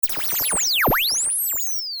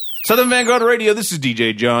Southern Vanguard Radio, this is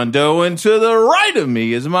DJ John Doe, and to the right of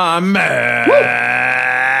me is my man. Woo! Oh,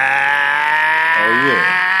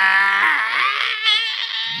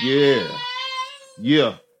 yeah.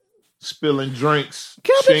 Yeah. Spilling drinks.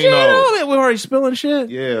 Cappuccino. Man, we're already spilling shit.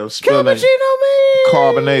 Yeah, spilling Cappuccino, man.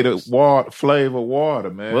 carbonated water, flavored water,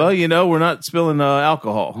 man. Well, we're not spilling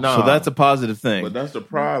alcohol, No. so that's a positive thing. But that's the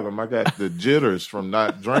problem. I got the jitters from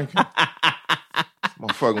not drinking.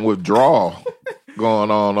 Motherfucking withdrawal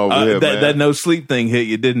going on over here, man. That no sleep thing hit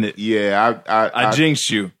you, didn't it? Yeah, I jinxed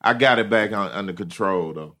you. I got it back under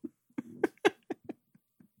control, though.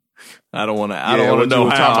 I don't want to. I don't want to know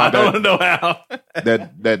how. I don't want to know how.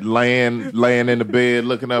 that laying in the bed,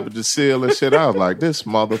 looking up at the ceiling and shit. I was like, this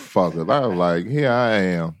motherfucker. I was like, here I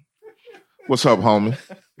am. What's up, homie?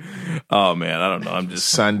 Oh man, I don't know. I'm just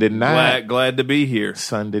Sunday night. Glad to be here.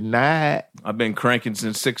 Sunday night. I've been cranking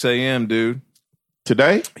since 6 a.m., dude.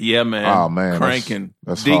 Today? Yeah, man. Oh man, cranking.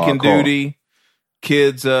 That's Deacon hardcore. duty.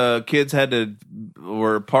 Kids were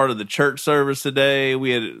part of the church service today.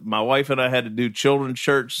 My wife and I had to do children's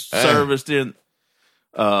church service during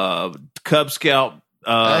Cub Scout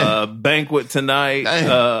banquet tonight.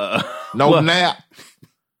 No nap.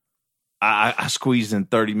 I squeezed in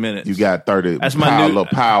 30 minutes. You got 30. That's my new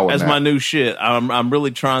power. That's nap. my new shit. I'm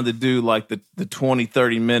really trying to do like the 20,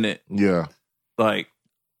 30 minute like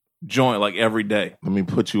joint like every day. Let me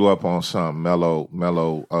put you up on something. Mello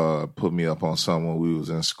put me up on something when we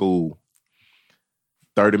was in school.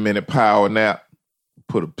 30-minute power nap.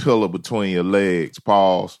 Put a pillow between your legs.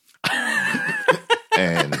 Pause.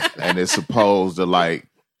 and it's supposed to like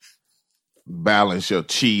balance your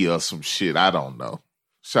chi or some shit. I don't know.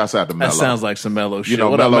 Shouts out to Mello. That sounds like some Mello shit. You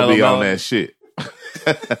know, Mello be on that shit.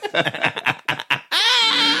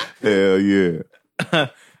 Hell yeah.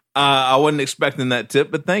 I wasn't expecting that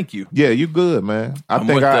tip, but thank you. Yeah, you good, man. I I'm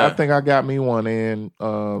think I got me one in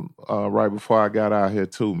right before I got out here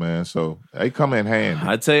too, man. So they come in handy.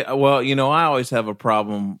 I'd say, well, I always have a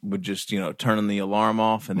problem with just turning the alarm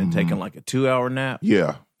off and then taking like a 2-hour nap.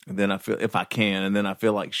 Yeah, And then I feel and then I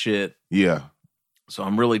feel like shit. yeah, So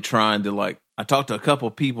I'm really trying to I talked to a couple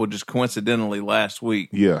of people just coincidentally last week.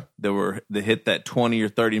 yeah, that hit that 20 or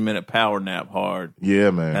 30 minute power nap hard.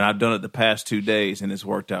 yeah, man. And I've done it the past 2 days and it's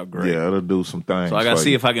worked out great. Yeah, it'll do some things. So I got to for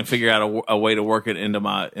see you. if I can figure out a way to work it into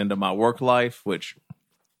my work life, which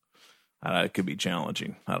it could be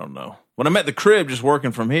challenging. I don't know. When I'm at the crib, just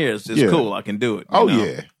working from here, it's cool. I can do it. Oh you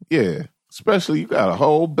know? yeah. Especially you got a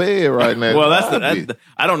whole bed right now. Well, that's the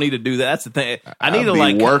I don't need to do that. That's the thing. I need to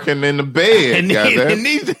be working in the bed. It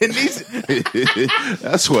needs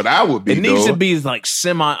That's what I would be. It needs to be like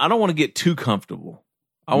semi. I don't want to get too comfortable.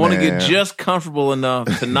 I want to get just comfortable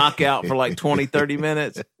enough to knock out for like 20, 30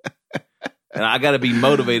 minutes. And I got to be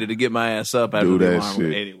motivated to get my ass up after the alarm.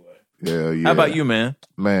 Anyway. Yeah. How about you, man?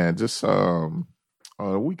 Man, just the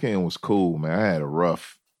weekend was cool, man. I had a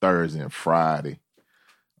rough Thursday and Friday.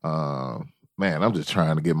 Man, I'm just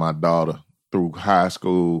trying to get my daughter through high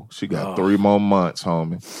school. She got 3 more months,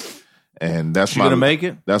 homie. And that's gonna make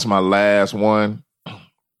it? That's my last one.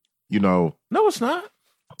 No, it's not.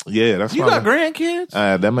 Yeah, that's you got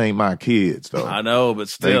grandkids. Them ain't my kids though. I know, but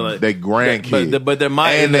still, they grandkids. But they're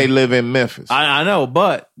my and they live in Memphis. I know,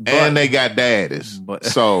 but and they got daddies.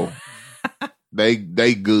 So they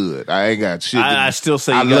good. I ain't got shit. I still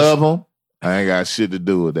say I love them. I ain't got shit to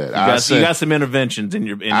do with that. You got some interventions in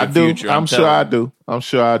your future. I'm sure I do.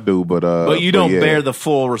 But you don't bear the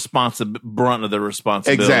full brunt of the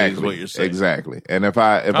responsibility. Exactly. Is what you're saying. Exactly. And if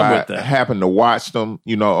I happen to watch them,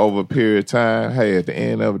 over a period of time, hey, at the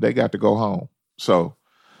end of it, they got to go home. So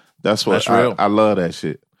that's real. I love that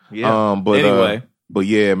shit. Yeah. But anyway. But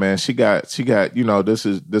yeah, man, she got. This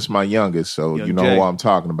is my youngest, so Young you know Jay. what I'm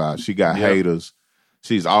talking about. She got haters.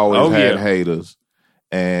 She's always had haters.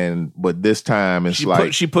 But this time it's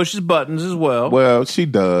she pushes buttons as well. Well, she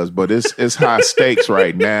does, but it's high stakes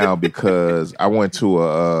right now because I went to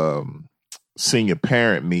a senior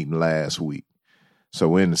parent meeting last week. So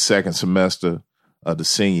we're in the second semester of the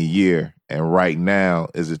senior year, and right now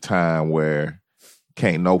is a time where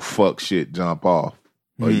can't no fuck shit jump off.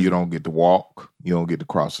 Or you don't get to walk, you don't get to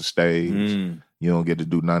cross the stage. You don't get to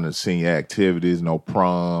do none of the senior activities, no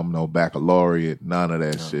prom, no baccalaureate, none of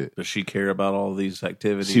that shit. Does she care about all these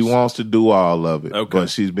activities? She wants to do all of it, okay. but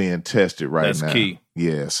she's being tested right now. That's key.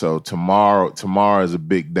 Yeah, so tomorrow is a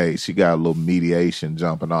big day. She got a little mediation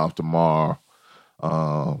jumping off tomorrow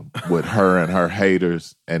with her and her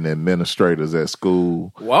haters and the administrators at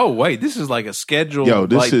school. Whoa, wait, this is like a scheduled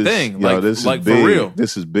thing. This is like big. For real.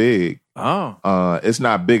 This is big. Oh. It's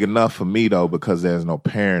not big enough for me though because there's no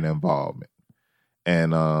parent involvement.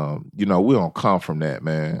 And, you know, we don't come from that,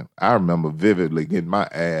 man. I remember vividly getting my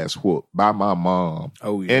ass whooped by my mom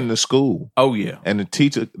in the school. Oh, yeah. And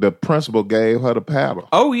the principal gave her the paddle.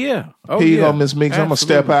 Oh, yeah. Oh, Here you yeah. go, Miss Meeks. I'm going to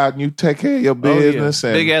step out and you take care of your business.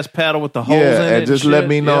 And, big-ass paddle with the holes in it. And just let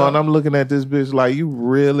me know. Yeah. And I'm looking at this bitch like, you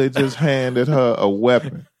really just handed her a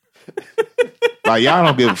weapon. Like, y'all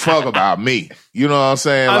don't give a fuck about me. You know what I'm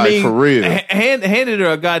saying? I mean, for real. Handed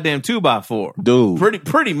her a goddamn 2x4. Dude.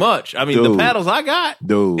 Pretty much. I mean, the paddles I got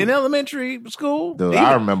in elementary school. Dude,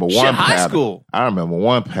 I remember one paddle. High school. I remember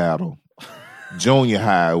one paddle. Junior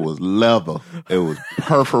high was leather. It was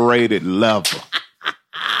perforated leather.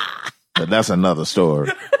 But that's another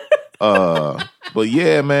story. But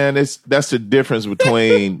yeah, man, that's the difference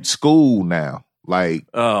between school now. Like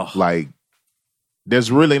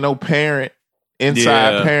there's really no parent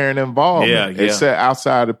involvement except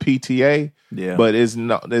outside of PTA. Yeah. But there's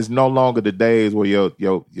no longer the days where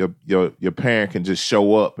your parent can just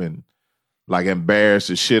show up and like embarrass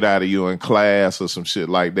the shit out of you in class or some shit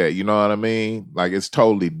like that. You know what I mean? Like it's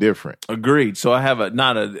totally different. Agreed. So I have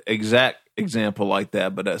not an exact example like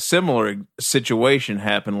that, but a similar situation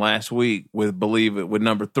happened last week with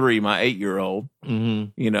number 3, my 8-year-old. Mm-hmm.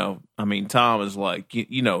 You know, I mean, Tom is like,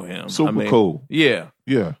 you know him. Super cool. Yeah.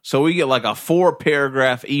 Yeah. So we get like a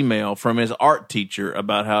 4-paragraph email from his art teacher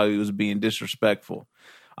about how he was being disrespectful.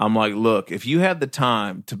 I'm like, look, if you had the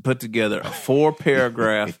time to put together a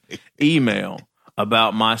 4-paragraph email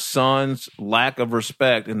about my son's lack of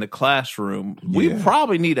respect in the classroom, we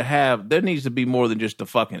probably need to there needs to be more than just a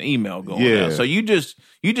fucking email going on. So you just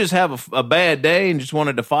have a bad day and just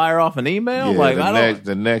wanted to fire off an email? Yeah, like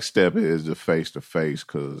the next step is the face-to-face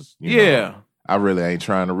because, you know, I really ain't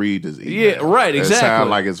trying to read this email. Yeah, right, exactly. It sounds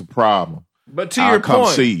like it's a problem. But to I'll your come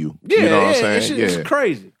point, see you. You know what I'm saying? It's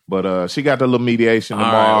crazy. But she got the little mediation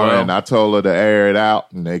tomorrow, and I told her to air it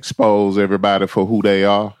out and expose everybody for who they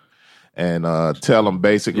are, and tell them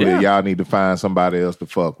basically y'all need to find somebody else to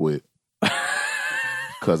fuck with.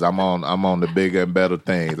 Because I'm on the bigger and better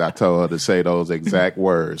things. I told her to say those exact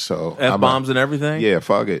words. So F-bombs and everything? Yeah,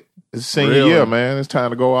 fuck it. It's senior year, man. It's time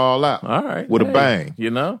to go all out. All right. With a bang. You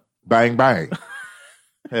know? Bang, bang.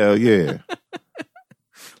 Hell yeah.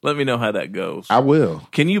 Let me know how that goes. I will.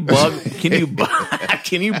 Can you bug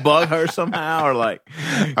her somehow, or like?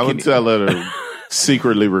 I'm gonna tell her to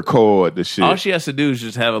secretly record the shit. All she has to do is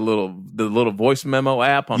just have the little voice memo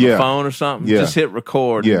app on the phone or something. Yeah. Just hit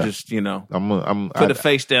record and just put a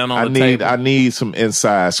face down on the table. I need some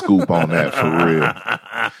inside scoop on that for real.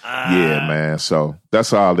 Yeah, man. So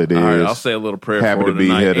that's all it is. All right, I'll say a little prayer. Happy for to be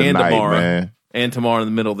tonight here tonight, and tomorrow, man. And tomorrow in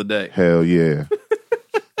the middle of the day. Hell yeah.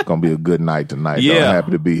 Gonna be a good night tonight. Yeah, I'm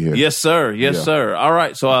happy to be here. Yes, sir. Yes, sir. All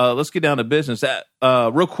right, so let's get down to business.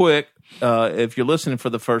 Real quick, if you're listening for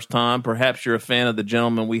the first time, perhaps you're a fan of the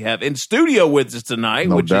gentleman we have in studio with us tonight,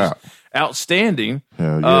 no which doubt. is outstanding.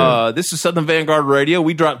 Hell yeah. This is Southern Vanguard Radio.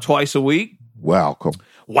 We drop twice a week. Welcome.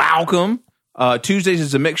 Tuesdays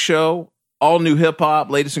is a mix show. All new hip hop,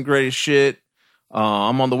 latest and greatest shit.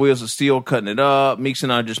 I'm on the wheels of steel, cutting it up. Meeks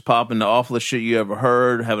and I just popping the awfulest shit you ever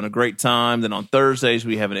heard, having a great time. Then on Thursdays,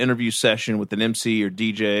 we have an interview session with an MC or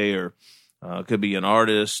DJ, or could be an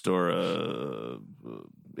artist or a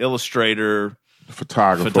illustrator,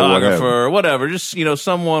 photographer, whatever. Just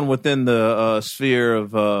someone within the sphere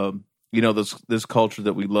of this culture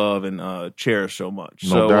that we love and cherish so much.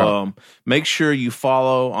 No doubt. Make sure you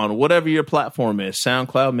follow on whatever your platform is: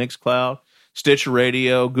 SoundCloud, Mixcloud, Stitcher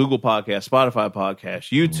Radio, Google Podcast, Spotify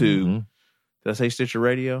Podcast, YouTube. Mm-hmm. Did I say Stitcher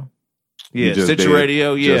Radio? Yeah, Stitcher did.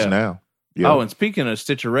 Radio. Yeah, just now. Yeah. Oh, and speaking of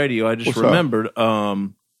Stitcher Radio, I just remembered.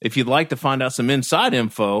 If you'd like to find out some inside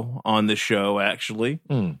info on this show, actually,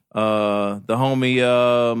 the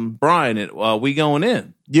homie Brian at We Going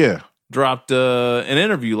In, dropped an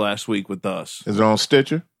interview last week with us. Is it on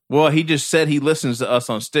Stitcher? Well, he just said he listens to us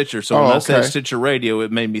on Stitcher, so when I said Stitcher Radio,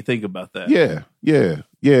 it made me think about that. Yeah.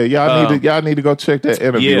 Y'all need to go check that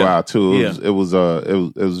interview out too. It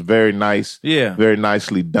was very nice. Yeah, very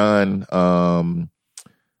nicely done.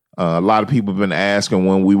 A lot of people have been asking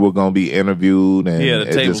when we were going to be interviewed, and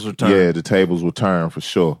the tables were turned. Yeah, the tables were turned for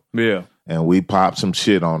sure. Yeah. And we popped some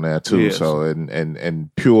shit on there too. Yes. So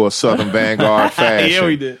in pure Southern Vanguard fashion, yeah,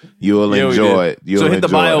 we did. You'll enjoy it. So hit the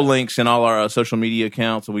bio links in all our social media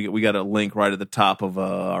accounts. We got a link right at the top of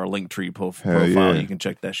our Linktree profile. Yeah. You can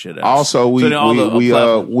check that shit out. Also, we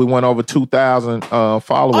went over 2,000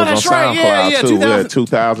 followers on SoundCloud too. Yeah,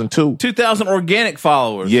 2,002. 2,000 organic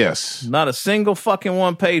followers. Yes. Not a single fucking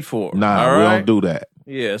one paid for. Nah, we don't do that.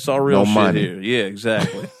 Yeah, it's all real shit money here. Yeah,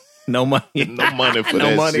 exactly. No money. No money for no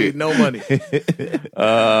that money. shit. No money.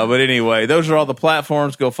 But anyway, those are all the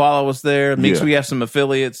platforms. Go follow us there. Meeks, Yeah. we have some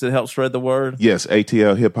affiliates that help spread the word. Yes,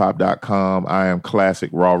 atlhiphop.com. I am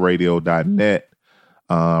classic rawradio.net.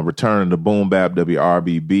 Return to Boom Bap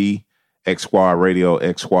WRBB, X Squad Radio,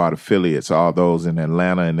 X Squad affiliates, all those in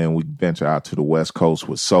Atlanta. And then we venture out to the West Coast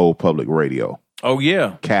with Soul Public Radio. Oh,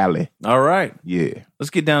 yeah. Cali. All right. Yeah. Let's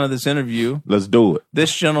get down to this interview. Let's do it.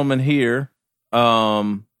 This gentleman here, how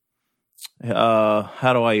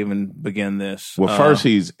do I even begin this? Well, first,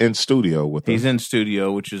 he's in studio with us. He's in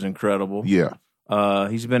studio, which is incredible. Yeah.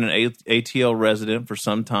 He's been an ATL resident for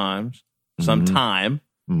some time.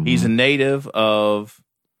 Mhm. He's a native of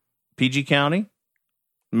PG County,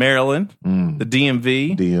 Maryland, the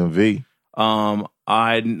DMV. DMV.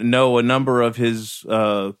 I know a number of his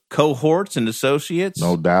cohorts and associates.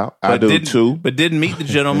 No doubt. I do too. But didn't meet the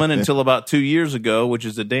gentleman until about 2 years ago, which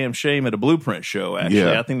is a damn shame at a Blueprint show, actually.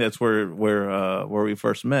 Yeah. I think that's where we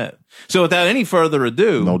first met. So without any further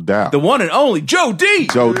ado, No doubt. the one and only Joe D.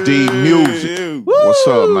 Joe D Music. What's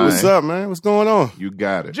up, man? What's up, man? What's going on? You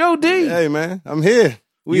got it. Joe D. Hey, man, I'm here.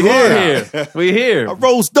 We You are here. We here. I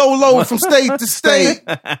rose dolo from state to state.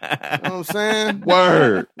 You know what I'm saying?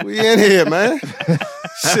 Word. We in here, man.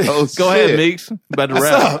 Shit. Oh, Go ahead, shit. Meeks. About to What's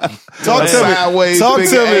wrap. up? Talk to me. Sideways, Talk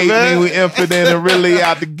figure to me, eight, man. We infinite and really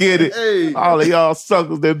out to get it. Hey. All of y'all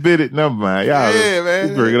suckers that bit it. Never mind. Y'all Yeah,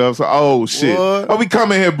 man. bring it up. So, oh, shit. What? Oh, we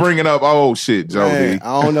coming here bringing up old shit, Joe Man, D.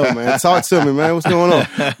 I don't know, man. Talk to me, man. What's going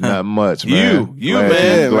on? Not much, man. You, glad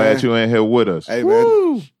man. Glad man. you in here with us. Hey,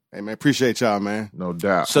 man. Hey, man. Appreciate y'all, man. No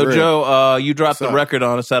doubt. So, Real. Joe, you dropped What's the up? record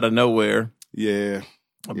on us out of nowhere Yeah.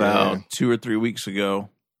 about Yeah. 2 or 3 weeks ago.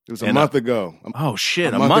 It was a And, month ago. Oh,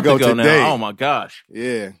 shit. A A month month ago ago today. now. Oh, my gosh.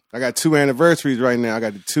 Yeah. I got 2 anniversaries right now. I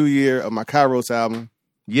got the 2-year of my Kairos album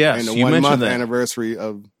Yes, and the you 1 month mentioned that. anniversary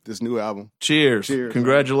of this new album. Cheers. Cheers.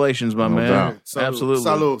 Congratulations, my No man. doubt. Salute. Absolutely.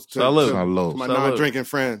 Salute. Salute. Salute. To my Salute. non-drinking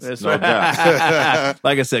friends. That's No right. doubt.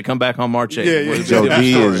 Like I said, come back on March 8th. Yeah, yeah. We'll Joe do the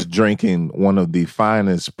D story. is drinking one of the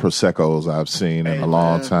finest Proseccos I've seen in a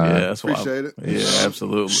long man. time. Yeah, that's why. Appreciate it. Yeah,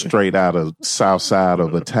 absolutely. Straight out of south side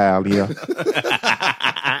of Italia.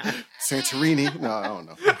 Santorini. No, I don't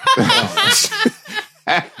know.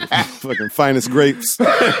 Fucking finest grapes. You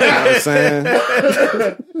know what I'm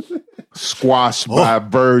saying? Squashed by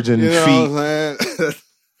virgin You know feet. what I'm saying?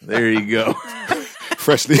 There you go.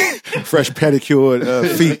 Fresh pedicured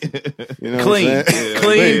feet. You know Clean. what I'm saying?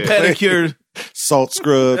 Clean, Yeah. pedicure. Salt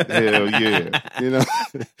scrub. Hell yeah. You know?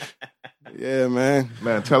 Yeah, man.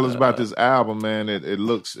 Man, tell us about this album, man. It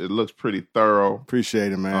looks pretty thorough.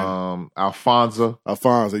 Appreciate it, man. Alfonso.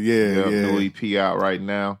 Alfonso, Yep, yeah. new EP out right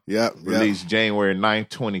now. Yep. Released January 9th,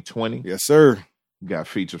 2020. Yes, sir. Got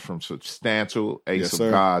features from Substantial, Ace Yes, of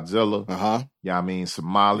sir. Godzilla, Uh-huh. Yamin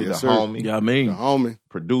Somali, Yes, the sir. homie. Yeah, I The mean. homie.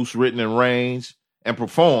 Produced, written, and arranged, and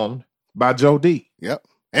performed by Joe D. Yep.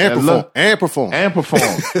 And And look- perform. And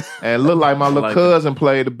performed. And look like my little like cousin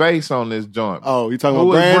played the bass on this joint. Oh, you talking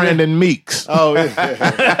Who about is Brandon? Brandon Meeks? Oh,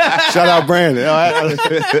 yeah. Shout out Brandon.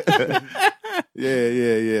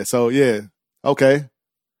 Yeah. So, yeah. Okay.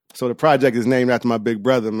 So the project is named after my big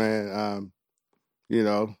brother, man. You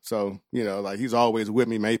know, so, you know, like he's always with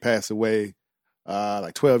me, man. He passed away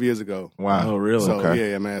like 12 years ago. Wow. Oh, really? So,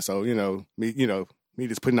 Okay. yeah, man. So, you know, me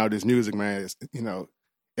just putting out this music, man, it's, you know,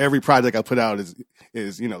 every project I put out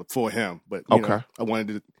is, you know, for him. But, you know, Okay. I wanted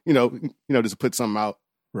to, you know, just put something out,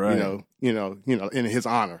 Right. you know, in his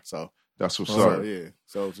honor. So, That's what's so up. yeah.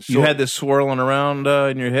 So it's a You short- had this swirling around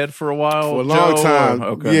in your head for a while? for a long Joe, time. or-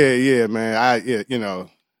 Okay. Yeah, man. You know,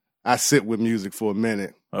 I sit with music for a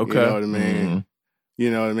minute. Okay. You know what I mean? Mhm. You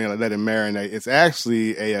know what I mean? Like let it marinate. It's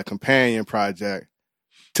actually a companion project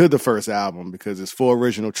to the first album because it's 4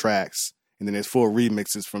 original tracks and then there's 4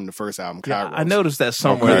 remixes from the first album, Yeah, Kairos. I noticed that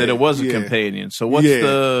somewhere Okay. that it was a Yeah. companion. So what's Yeah.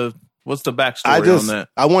 the backstory on that?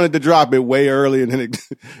 I wanted to drop it way early and then it,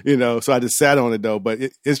 you know, so I just sat on it though. But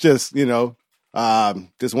it's just, you know,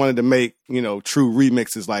 just wanted to make, you know, true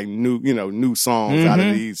remixes like new songs out of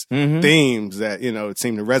these Mhm. themes that, you know,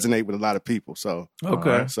 seem to resonate with a lot of people. So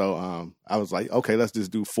Okay. So I was like, okay, let's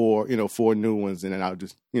just do 4 new ones and then I'll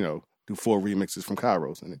just, you know, do 4 remixes from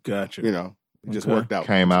Kairos and it, Gotcha. you know, it just Okay. worked out.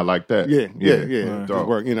 Came out like that. Yeah. Right. It just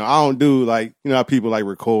worked. You know, I don't do like, you know how people like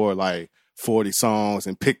record like 40 songs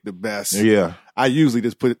and pick the best. Yeah. I usually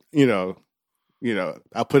just put, you know,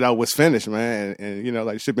 I put out what's finished, man, and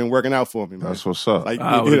like shit been working out for me, man. That's what's up. Like,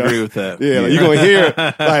 I would agree with that. Yeah, like you're gonna hear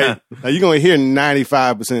like you're gonna hear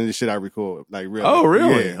 95% of the shit I record. Like really. Oh,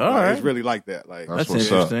 really? Yeah, all like, right. It's really like that. Like That's what's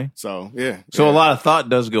interesting. So yeah. So a lot of thought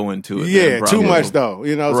does go into it. Yeah, then, too probably. much though.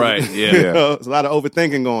 Right, So, yeah. there's a lot of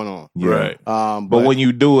overthinking going on. Yeah. Right. But when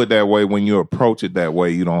you do it that way, when you approach it that way,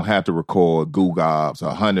 you don't have to record goo gobs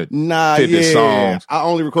 150 songs. I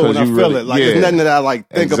only record when I 'Cause feel you really- it. Like yeah. it's nothing that I like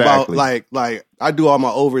think Exactly. about. Like I do all my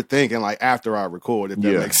overthinking like after I record, if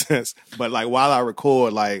that Yeah. makes sense. But like while I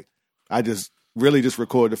record, like I just really just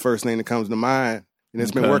record the first thing that comes to mind, and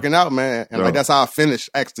it's been Okay. working out, man. And Yeah. like that's how I finish.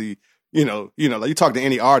 Actually, like you talk to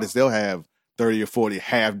any artist, they'll have 30 or 40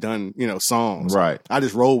 half done, songs. Right. I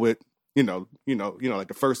just roll with, like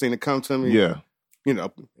the first thing that comes to me. Yeah.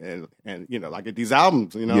 And like at these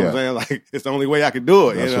albums, you know Yeah. what I'm saying? Like it's the only way I could do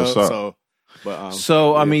it, That's what's up. So,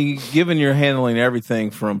 So, I mean, given you're handling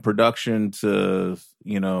everything from production to,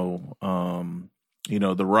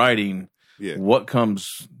 the writing, yeah. what comes,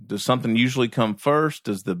 does something usually come first?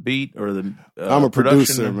 Does the beat or the I'm a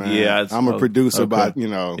producer, production? man. Yeah. I'm a producer okay. by,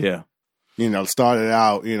 Yeah. started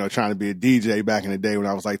out, trying to be a DJ back in the day when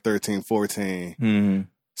I was like 13, 14. Mm-hmm.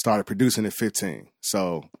 Started producing at 15.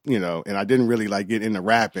 So, and I didn't really like get into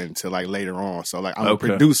rapping until like later on. So like I'm a Okay.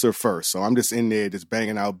 producer first. So I'm just in there just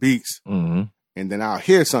banging out beats. Mm-hmm. And then I'll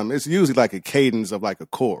hear something. It's usually like a cadence of like a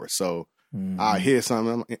chorus. So I'll hear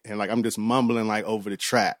something and like I'm just mumbling like over the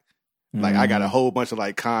track. Like I got a whole bunch of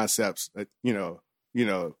like concepts, of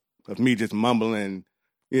me just mumbling,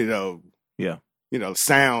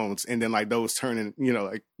 sounds, and then like those turn in,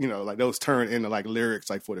 like those turn into like lyrics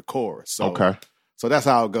like for the chorus. So Okay. so that's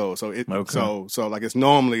how it goes. So so like it's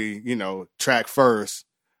normally, track first.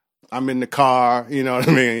 I'm in the car, you know what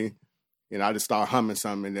I mean? And I just start humming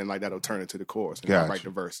something, and then like that'll turn into the chorus, and I Gotcha. write the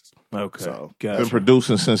verses. Okay. So Been Gotcha.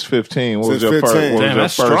 producing since 15. What was Since your 15. first? What was Damn, your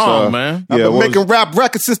that's first, strong, man. I've Yeah, been what making rap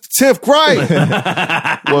records since the 10th grade.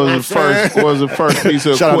 what was the first? What was the first piece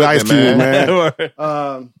of Shout out to Ice equipment, Cube, man?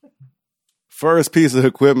 man. First piece of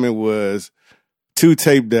equipment was 2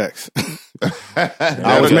 tape decks.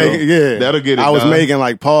 I was making, That'll get it I was done. making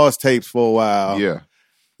like pause tapes for a while. Yeah.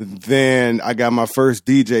 Then I got my first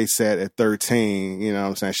DJ set at 13. You know what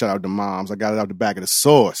I'm saying? Shout out to moms. I got it out the back of the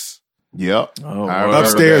Source. Yep. Oh, I wow. remember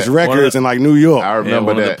Upstairs that. Records in like New York. I Yeah,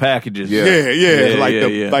 remember one of that. the packages. Yeah. Yeah.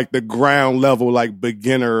 Yeah, like the ground level, like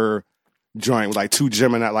beginner joint with like 2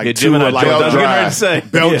 Gemini, like Yeah, 2 Gemini. like I was belt getting ready to drive. say.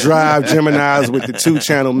 belt Yeah. drive Geminis with the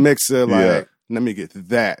 2-channel mixer. Like, Yeah. let me get to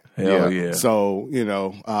that. Hell yeah. So,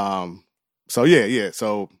 so yeah.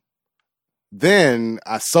 So then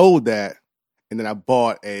I sold that, and then I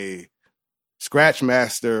bought a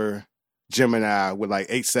Scratchmaster Gemini with like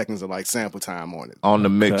 8 seconds of like sample time on it. On the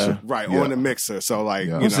mixer. Right, Yeah. on the mixer. So like,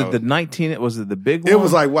 Yeah. Was it the 19? Was it the big one? it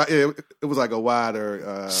was like it was like a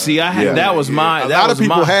wider. See, I had Yeah. that was my. A that lot was of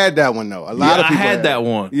people my, had that one though. A lot yeah, of people I had that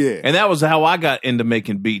one. Yeah. and that was how I got into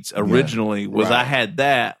making beats originally. Was Right. I had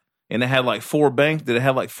that, and it had like 4 banks. Did it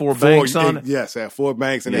have like 4 banks on it? Yes, it had 4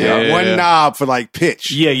 banks, and it Yeah. had 1 knob for like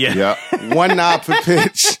pitch. Yeah, yeah. Yep. 1 knob for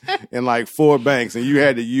pitch, and like 4 banks, and you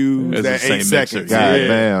had to use It's the that same 8 mixer. seconds. God Yeah.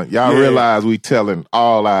 damn. Y'all Yeah. realize we telling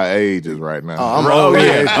all our ages right now. Oh, I'm Oh, old.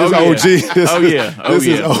 yeah. Yeah. Oh, This yeah. OG. This Oh, is- yeah. Oh, This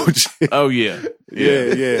is yeah. OG. Oh yeah,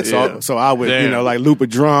 Yeah. So I would, Damn. like loop a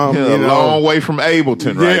drum. Yeah, You a know. long way from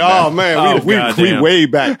Ableton right Yeah. now. Oh man, Oh, we goddamn. way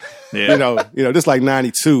back. Yeah. This like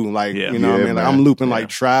 92. Like Yeah. you know, what Yeah, I mean, like man. I'm looping Yeah. like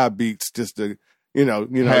tribe beats just to,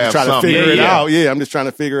 Have just try to something. figure Yeah, it yeah. out. Yeah, I'm just trying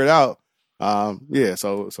to figure it out.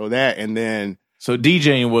 So that, and then So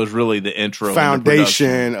DJing was really the intro, and the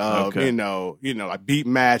foundation production. of Okay. like beat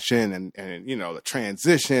matching and the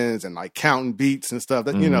transitions and like counting beats and stuff.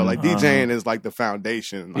 That like Uh-huh. DJing is like the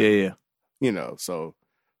foundation. Like, Yeah. So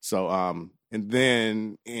and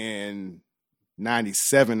then in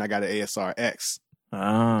 97 I got an ASR X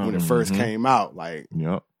Ah, when it first Mhm. came out, like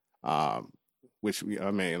Yep. which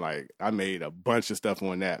I made a bunch of stuff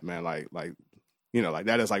on that, man. Like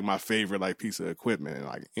that is like my favorite like piece of equipment. And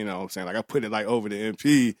like, you know what I'm saying? Like I put it like over the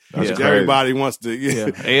MP. That's which crazy. everybody wants to yeah. you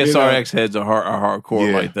know. ASRX heads are hardcore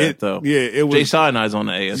Yeah. like that though. It was Jay Sinai's on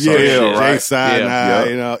the ASR. yeah, shit. right. Jay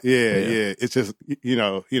Sinai, Yeah. yeah. It's just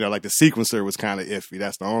like the sequencer was kind of iffy.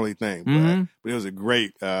 That's the only thing. Mhm. But it was a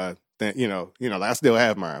great thing. Like I still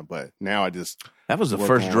have mine, but now I just That was the Work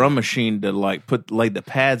first on- drum machine to like lay the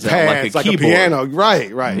pads out like pads, a like keyboard. a piano. Right.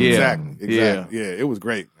 Yeah. Exactly. Yeah, it was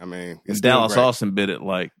great. I mean, it's And still Dallas great. Austin bit it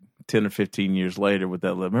like 10 or 15 years later with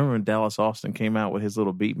that. Remember when Dallas Austin came out with his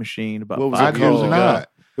little beat machine about What was 5 it years called? ago? not.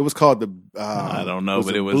 It was called the. I don't know,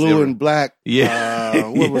 but it was blue and black. Yeah.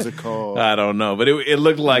 What was it called? I don't know, but it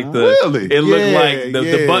looked like Really? it looked Yeah, like the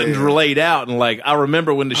yeah. buttons were laid out, and like I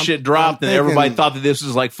remember when the shit dropped, and everybody thinking- thought that this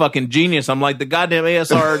was like fucking genius. I'm like, the goddamn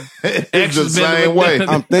ASR It's X the has been same way.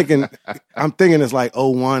 I'm thinking it's like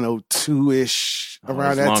 01, 02 ish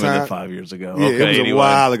around that longer time. than 5 years ago. Yeah, Okay, it was anyway. a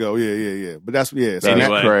while ago. Yeah. But that's So That's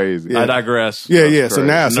Anyway. crazy. I digress. Yeah. So crazy.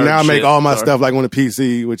 now, Nerd I make shit. all my Sorry. stuff like on the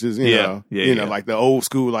PC, which is Yeah. like the old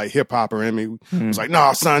school like hip hopper in me. It's like,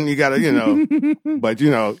 no, son, you gotta But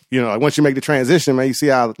like once you make the transition, man, you see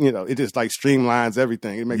how it just like streamlines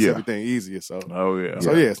everything. It makes Yeah. everything easier. So Oh yeah.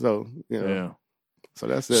 yeah. So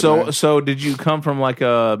that's it. man. So did you come from like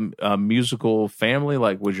a musical family?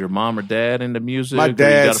 Like, was your mom or dad into music? My Or you got it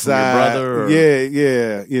dad's from your side, brother? Or?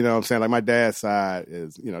 yeah. You know what I'm saying? Like my dad's side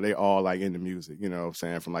is, they all like into music, you know what I'm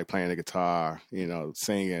saying? From like playing the guitar,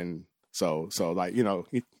 singing. So like,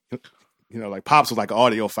 like Pops was like an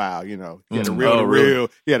audiophile, He had a reel to really? reel.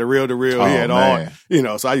 He had a reel to reel. Oh, He had man.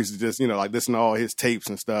 all, so I used to just, like listen to all his tapes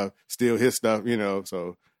and stuff, steal his stuff,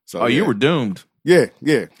 so. Oh, you were doomed. Yeah. He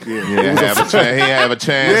didn't have a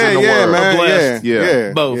chance in the Yeah, world. man. Blessed.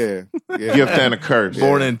 Yeah. Both. Yeah. Gift and a curse.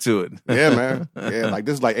 Born into it. Yeah, man. Yeah, like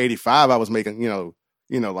this is like 85. I was making,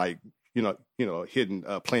 hitting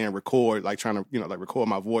play and record, like trying to, like record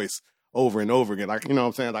my voice over and over again. Like, you know what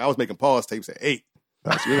I'm saying? Like I was making pause tapes at 8.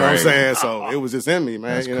 That's You know what I'm crazy. saying? So it was just in me,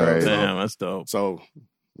 man. That's you know. crazy. Damn, that's dope. So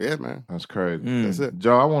yeah, man. That's crazy. Mm. That's it.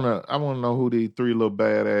 Joe, I wanna know who these 3 little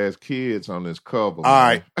badass kids on this cover. All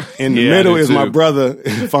right. In the Yeah, I middle do is my too. brother,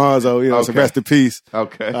 Fonzo, so Okay. rest in peace.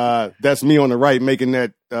 Okay. That's me on the right making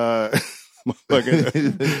that fucking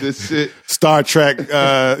This shit. Star Trek, /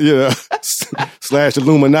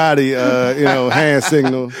 Illuminati, hand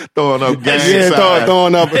signal. Throwing up gang Yeah, signs.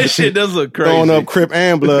 throwing up, That shit does look crazy. throwing up Crip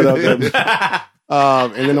and blood up there.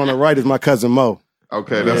 And then on the right is my cousin Mo.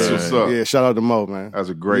 Okay, that's Yeah. what's up. Yeah, shout out to Mo, man. That's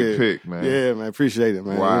a great Yeah. pick, man. Yeah, man, appreciate it,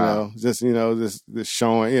 man. Wow. Just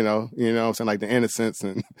showing, what I'm saying, like the innocence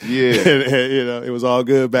and Yeah. it was all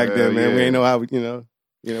good back Hell then, man. We yeah. ain't know how, we didn't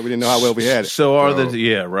know how well we had it. So are So- the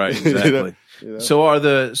yeah right exactly. You know? So are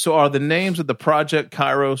the names of the project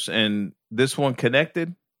Kairos and this one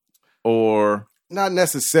connected, or Not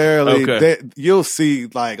necessarily. Okay. You'll see,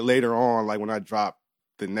 like later on, like when I drop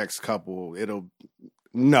the next couple,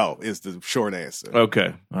 no is the short answer.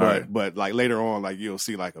 okay? All right. But like later on, like you'll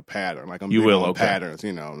see like a pattern. Like I'm You big will, on okay. patterns,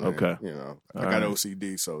 Okay. I All got right.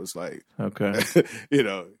 OCD, so it's like Okay.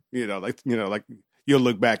 like you'll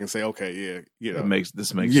look back and say, okay,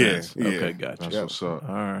 This makes Yeah, sense. yeah. Okay, gotcha. That's what's up.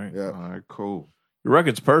 All right. Yeah. All right, cool. Your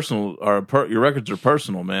records your records are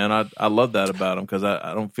personal, man. I love that about them because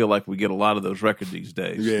I don't feel like we get a lot of those records these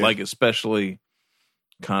days. Yeah. Like especially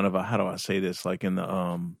kind of how do I say this? Like in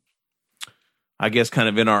the I guess kind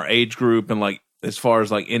of in our age group and like as far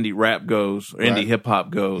as like indie rap goes or indie Right. hip hop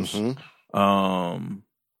goes, Mhm.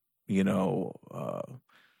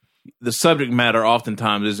 The subject matter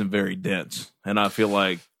oftentimes isn't very dense, and I feel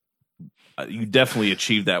like you definitely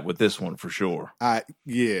achieved that with this one for sure.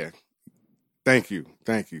 Yeah. Thank you.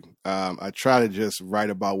 I try to just write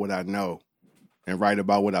about what I know and write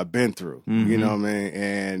about what I've been through. Mhm. You know what I mean?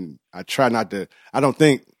 And I try not to. I don't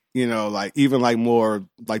think like even like more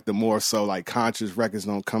like the more so like conscious records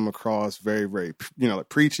don't come across very very like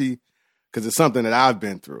preachy because it's something that I've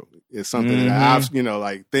been through. It's something that I've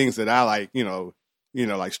like things that I like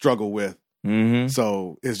like struggle with. Mm-hmm.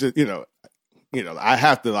 So it's just I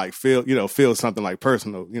have to like feel something like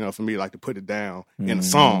personal, for me like to put it down in a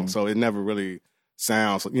song. So it never really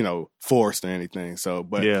sounds forced or anything. So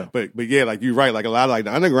but yeah, like you're right. Like a lot of like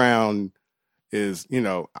the underground is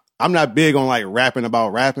I'm not big on like rapping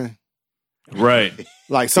about rapping. Right.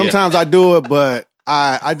 Like sometimes I do it, but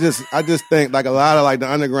I just think like a lot of like the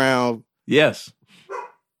underground. Yes.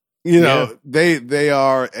 They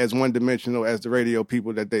are as one dimensional as the radio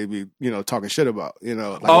people that they be, talking shit about, like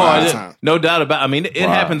a lot of times. No doubt about it. I mean, it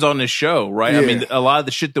Wow. happens on this show, right? I Yeah. mean, a lot of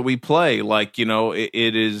the shit that we play, like,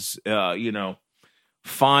 it is,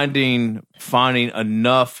 finding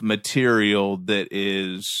enough material that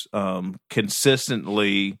is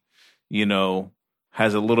consistently,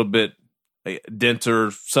 has a little bit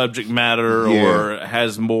denser subject matter Yeah. or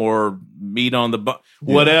has more meat on the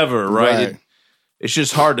whatever, right? It's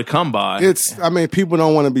just hard to come by. People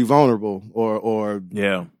don't want to be vulnerable or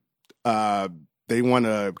yeah. they want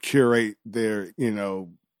to curate their,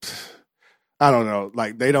 I don't know,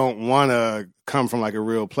 like they don't want to come from like a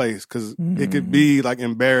real place because it could be like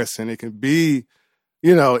embarrassing. It could be,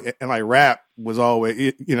 and like rap was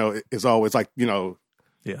always, it's always like,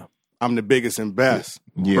 Yeah. I'm the biggest and best.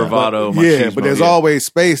 bravado. But there's always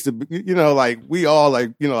space to, like we all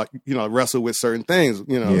like, wrestle with certain things,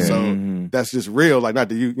 so that's just real. Like not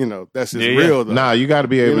that that's just real. Though. Nah, you got to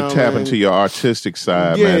be able to tap into your artistic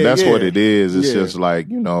side, man. That's what it is. It's just like,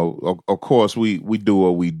 of course we do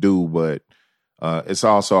what we do, but it's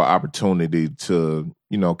also an opportunity to,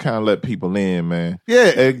 kind of let people in, man. Yeah.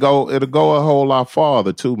 It'll go a whole lot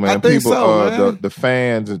farther too, man. I think people, so, man. The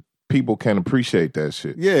fans and people can appreciate that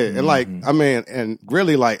shit. Yeah. And like, I mean, and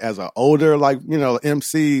really like as an older, like,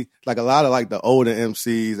 MC, like a lot of like the older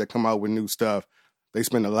MCs that come out with new stuff, they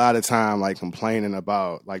spend a lot of time like complaining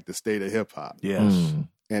about like the state of hip hop. Yes.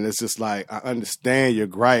 And it's just like, I understand your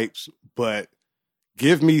gripes, but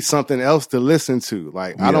give me something else to listen to.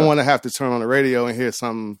 Like, I don't want to have to turn on the radio and hear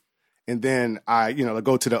something. And then I,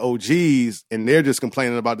 go to the OGs and they're just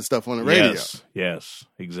complaining about the stuff on the radio. Yes,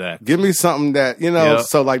 exactly. Give me something that,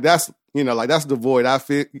 so like that's, that's the void I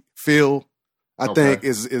feel I think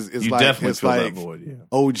is you like, definitely it's feel like that void,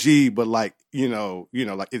 OG, but like,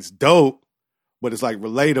 like it's dope, but it's like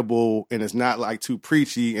relatable and it's not like too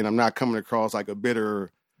preachy and I'm not coming across like a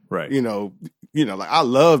bitter, right. Like I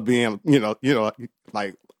love being,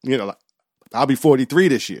 like I'll be 43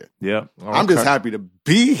 this year. Yeah. I'm just happy to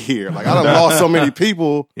be here. Like I done lost so many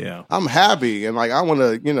people. Yeah. I'm happy. And like I want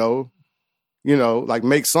to, like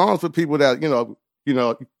make songs for people that,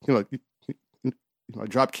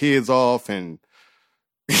 drop kids off and,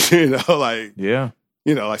 like,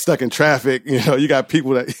 like stuck in traffic. You got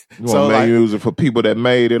people that you want to make music for people that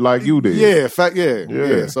made it like you did. Yeah,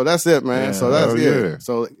 yeah. So that's it, man. Yeah. So that's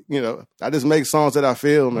So I just make songs that I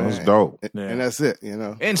feel, man. That's dope, and that's it.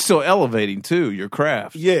 And still elevating too your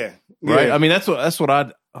craft. Yeah, right. I mean, that's what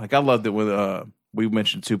I like. I loved it when we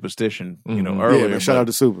mentioned Superstition, earlier. Yeah, shout out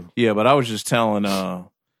to Super. Yeah, but I was just telling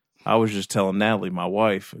Natalie, my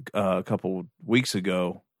wife, a couple weeks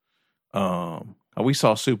ago. We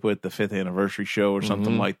saw Super at the 5th anniversary show or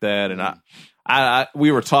something like that, and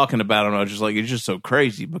we were talking about it. And I was just like, it's just so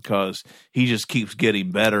crazy because he just keeps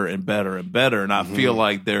getting better and better and better. And I feel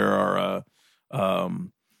like there are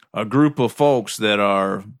a group of folks that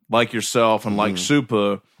are like yourself and like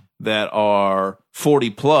Super that are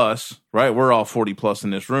 40 plus, right? We're all 40 plus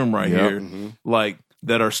in this room right here, like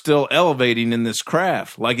that are still elevating in this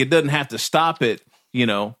craft. Like it doesn't have to stop at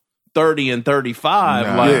 30 and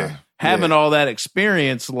 35. Having all that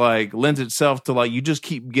experience like lends itself to like you just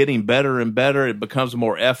keep getting better and better. It becomes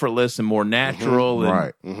more effortless and more natural.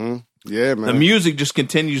 And yeah, man. The music just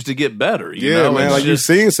continues to get better. You know? Man. Like you've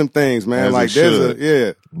seen some things, man. Like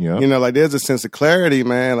there's like there's a sense of clarity,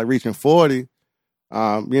 man. Like reaching 40, you know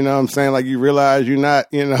what I'm saying? Like you realize you're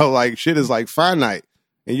not, like shit is like finite,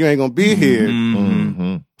 and you ain't gonna be here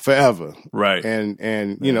forever, right?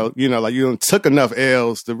 And like you done took enough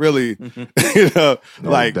L's to really,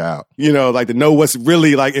 like to know what's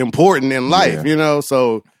really like important in life,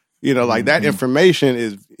 So like that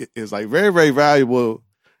information is like very very valuable,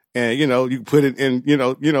 and you put it in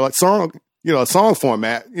a song. A song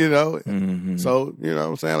format, So, what I'm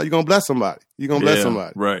saying? Like, you're going to bless somebody. You're going to bless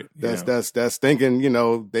somebody. Right. That's thinking,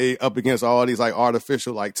 they up against all these like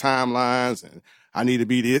artificial like timelines and I need to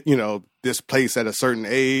be, this place at a certain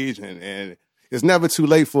age and it's never too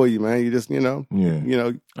late for you, man. You just,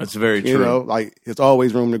 that's very true. Like it's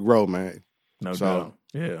always room to grow, man. No doubt.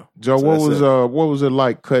 Yeah. Joe, what was it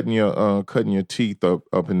like cutting your teeth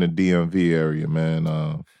up in the DMV area, man?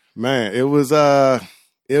 Man, it was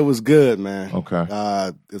good, man. Okay.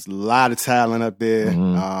 There's a lot of talent up there.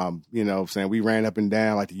 I'm saying? We ran up and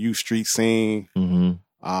down like the U Street scene. You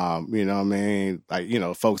know what I mean? Like,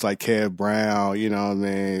 folks like Kev Brown, you know what I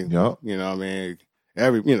mean? Yep. You know what I mean?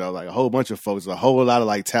 Like a whole bunch of folks, a whole lot of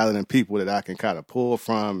like talented people that I can kind of pull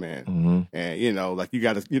from and like you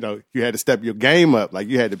got to, you had to step your game up. Like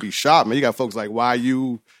you had to be sharp, man. You got folks like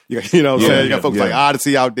YU, you know what I'm saying? You got folks like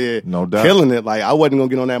Odyssey out there no doubt. Killing it. Like I wasn't going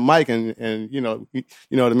to get on that mic and you know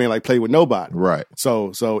what I mean? Like play with nobody. Right.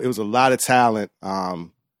 So it was a lot of talent.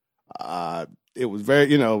 It was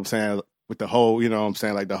very, what I'm saying, with the whole,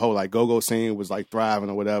 like the whole like go-go scene was like thriving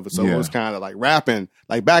or whatever. So it was kind of like rapping,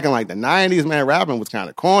 like back in like the 90s, man, rapping was kind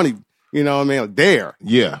of corny, you know what I mean? Like, there.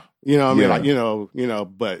 Yeah. You know what I mean? Like,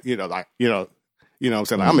 but like, what I'm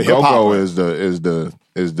saying? Like, I'm a hip hop. Go-go is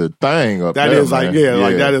the thing up that there. That is like,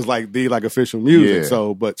 like that is like the like official music.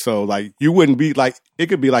 Yeah. So like you wouldn't be like, it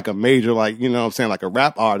could be like a major, like, you know what I'm saying? Like a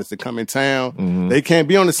rap artist that come in town. They can't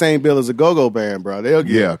be on the same bill as a go-go band, bro. They'll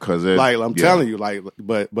get, cause like, I'm telling you, like,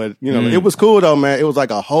 but it was cool though, man. It was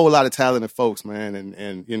like a whole lot of talented folks, man.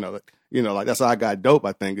 And like that's how I got dope,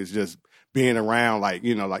 I think, is just being around like,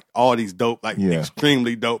 like all these dope, like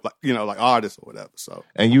extremely dope, like, like artists or whatever. So.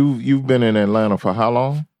 And you've been in Atlanta for how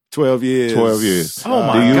long? 12 years. 12 years. Oh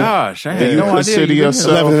my gosh! I had no idea. Consider You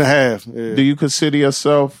yourself 11 and a half. Yeah. Do you consider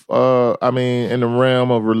yourself, in the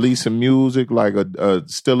realm of releasing music, like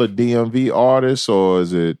still a DMV artist, or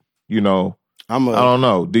is it, I don't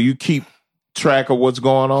know. Do you keep track of what's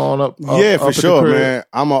going on up for at sure, the crib? man.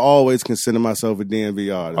 I'ma always consider myself a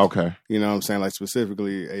DMV artist. Okay. You know what I'm saying? Like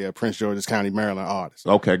specifically a Prince George's County, Maryland artist.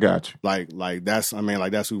 Okay, got you. Like that's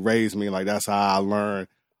who raised me. Like that's how I learned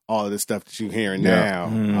all of this stuff that you're hearing Yeah.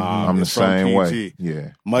 now. I'm the It's from same PG. way.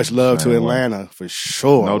 Yeah. Much love to Same way. Atlanta for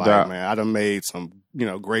sure. No Like, doubt. man. I done made some,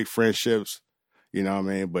 great friendships. You know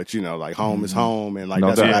what I mean? But like home is home, and like No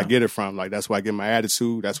that's where doubt. I get it from. Like that's where I get my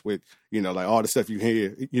attitude. That's what like all the stuff you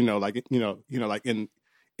hear. Like in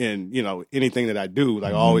anything that I do,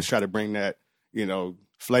 like I always try to bring that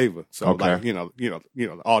flavor. So Okay.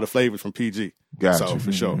 like all the flavors from PG. Got So you.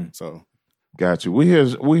 for sure. So Got you. We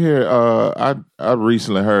hear. I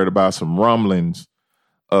recently heard about some rumblings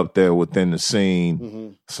up there within the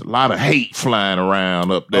scene. It's a lot of hate flying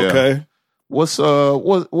around up there. okay. What's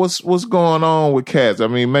going on with cats? I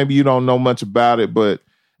mean, maybe you don't know much about it, but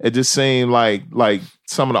it just seemed like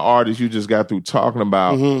some of the artists you just got through talking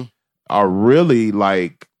about are really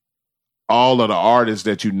like all of the artists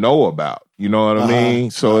that you know about. You know what I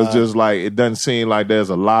mean? So it's just like it doesn't seem like there's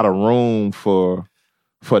a lot of room for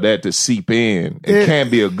that to seep in. It can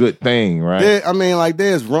be a good thing, right? There's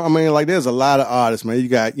a lot of artists, man. You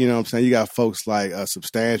got, you got folks like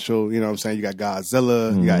Substantial, you got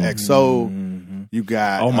Godzilla, you got XO, you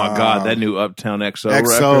got Oh my God, that new Uptown XO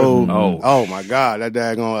XO. record. Oh my God, that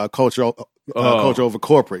daggone culture over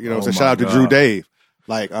corporate. You know what I'm saying? Shout out to Drew Dave.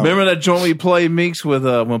 Like, remember that joint we played Meeks with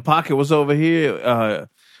when Pocket was over here?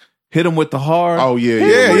 Hit him with the hard. Oh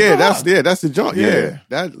yeah. That's the joint.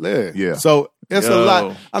 Yeah. So it's a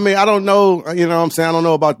lot. I mean, I don't know. You know what I'm saying? I don't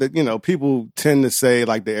know about the. People tend to say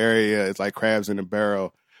like the area is like crabs in a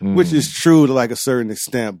barrel, which is true to like a certain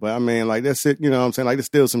extent. But I mean, like that's it. You know what I'm saying? Like there's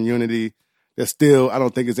still some unity. There's still. I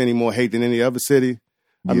don't think it's any more hate than any other city.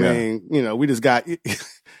 I mean, we just got.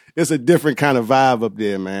 It's a different kind of vibe up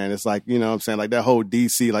there, man. It's like, you know what I'm saying? Like that whole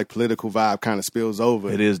DC, like political vibe kind of spills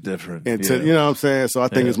over. It is different. Into, you know what I'm saying? So I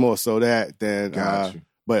think it's more so that than,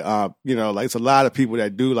 but, like it's a lot of people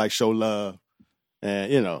that do like show love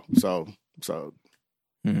and, so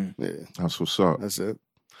yeah. That's what's up. That's it.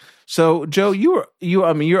 So Joe,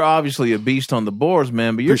 you're obviously a beast on the boards,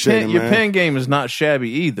 man, but your pen game is not shabby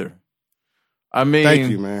either. I mean,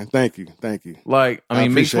 thank you, man. Thank you. Like, I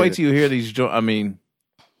mean, Meeks, wait it. till you hear these.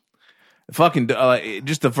 Fucking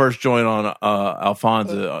just the first joint on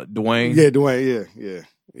Alfonso Dwayne. Yeah, Dwayne.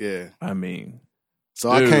 Yeah. I mean,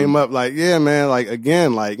 so dude. I came up like, yeah, man. Like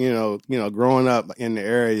again, like growing up in the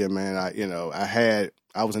area, man.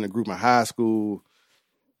 I was in a group in high school,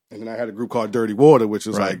 and then I had a group called Dirty Water, which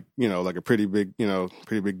was like like a pretty big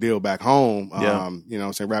deal back home. Yeah. You know what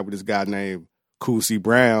I'm saying? Rap with this guy named Cool C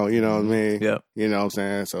Brown. You know what I mean? Yeah. You know what I'm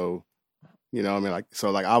saying? So, you know what I mean? Like,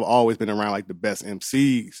 so like I've always been around like the best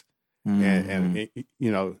MCs. And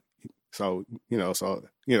so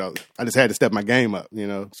I just had to step my game up,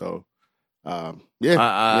 so I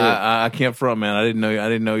can't front, man. I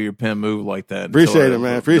didn't know your pen moved like that. Appreciate it,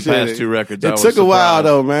 man. Appreciate the past two records. It took a while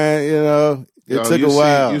though, man. It took a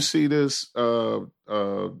while. You see this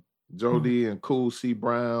Jody and Cool C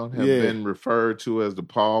Brown have been referred to as the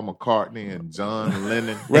Paul McCartney and John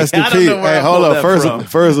Lennon. Rest in peace. Hey, hold up.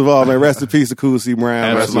 First of all, man, rest in peace to Cool C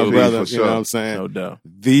Brown. Rest my brother. Sure. You know what I'm saying? No doubt.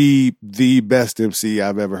 The best MC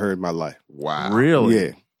I've ever heard in my life. Wow.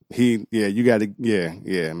 Really? Yeah. You got to. Yeah.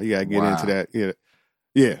 You got to get into that.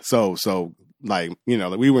 Yeah. So like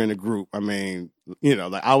like we were in a group. I mean,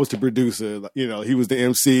 like I was the producer. He was the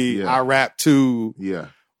MC. Yeah. I rapped too. Yeah.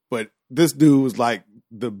 But this dude was like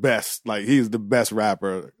the best, like he's the best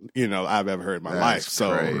rapper, I've ever heard in my life.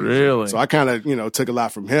 So crazy. Really? So I kind of, took a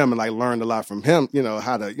lot from him and like learned a lot from him,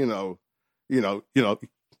 how to,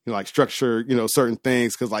 like structure, certain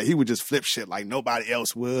things. Cause like he would just flip shit like nobody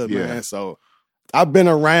else would, man. So I've been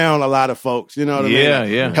around a lot of folks, you know what I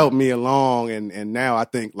mean? Yeah. Helped me along. And now I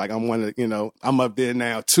think like I'm one of, I'm up there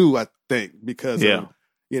now too, I think, because of,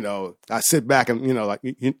 I sit back and, like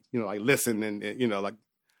listen and, like,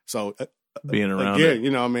 so being around again, you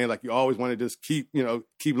know what I mean? Like you always want to just keep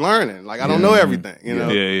learning. Like I don't know everything,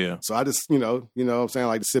 Yeah. So I just, what I'm saying,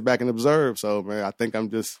 like to sit back and observe. So man, I think I'm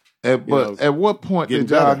just at what point did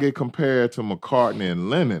y'all get compared to McCartney and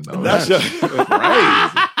Lennon though? That's crazy.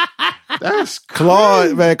 That's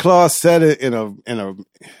crazy. Claude said it in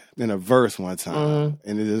a verse one time,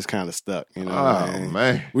 and it just kind of stuck.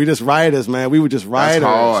 Man. We just writers, man. We were just writers.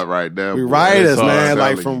 That's hard right there. We writers, man.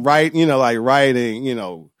 Like from writing, like writing,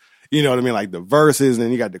 you know what I mean? Like the verses,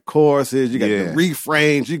 and you got the choruses, you got Yeah. the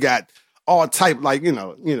refrains, you got all type, like, you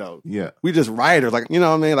know, Yeah. we just writers, like, you know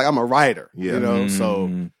what I mean? Like I'm a writer, Yeah. you know, so,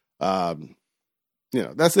 you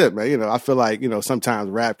know, that's it, man. You know, I feel like, you know, sometimes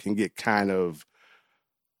rap can get kind of,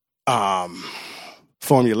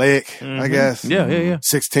 formulaic, I guess. Yeah.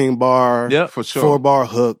 16 bar, Yep. For sure. 4-bar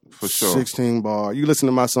hook, For sure. 16 bar. You listen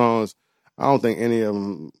to my songs, I don't think any of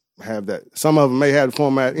them have that. Some of them may have the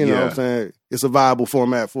format, you know what I'm saying? It's a viable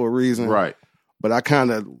format for a reason. Right. But I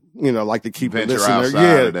kind of, you know, like to keep the Venture listener,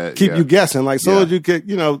 outside of that, keep yeah. you guessing. Like, soon Yeah. as you get,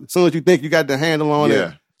 you know, soon as you think you got the handle on Yeah.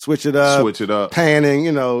 it, switch it up, Switch it up. panning,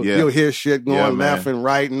 you know, Yeah. you'll hear shit going Yeah, man. left and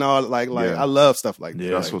right and all. Like Yeah. I love stuff like that.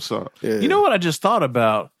 Yeah. That's Like, what's up. yeah. You know what I just thought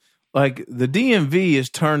about? Like the DMV has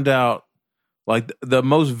turned out like the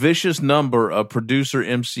most vicious number of producer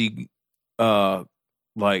MC,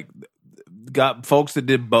 like got folks that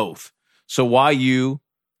did both. So YU,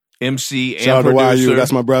 MC and Shout out to producer. YU.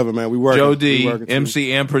 That's my brother, man. We working. Joe We D, working too.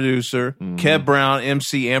 MC and producer. Kev Brown,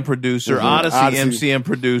 MC and producer. Mhm. Odyssey, Odyssey. MC and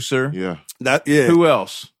producer. Yeah. That, yeah. Who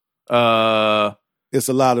else? It's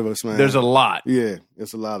a lot of us, man. There's a lot. Yeah,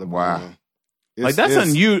 it's a lot of us, Wow. man. Like that's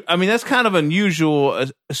unusual. I mean, that's kind of unusual,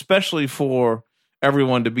 especially for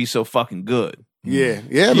everyone to be so fucking good. Yeah,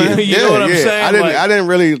 yeah, You- man. you know what I'm saying? I didn't, Like- I didn't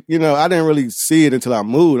really, you know, I didn't really see it until I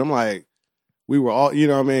moved. I'm like, we were all, you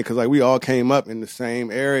know what I mean? Because like we all came up in the same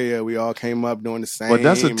area. We all came up doing the same. But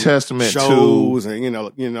that's a testament shows and you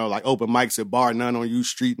know, like open mics at Bar None on U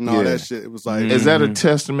Street and all Yeah. that shit. It was like, Is that a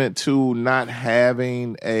testament to not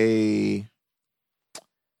having a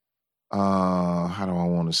how do I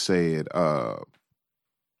want to say it? A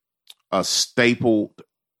stapled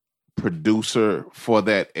producer for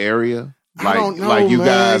that area? I don't know, like you man.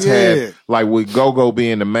 guys Yeah. had, like with Go-Go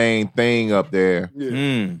being the main thing up there,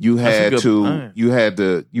 yeah. you That's a had good to point. you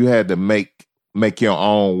had to make your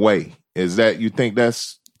own way. Is that, you think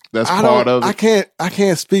that's part of it? I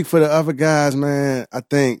can't speak for the other guys, man. I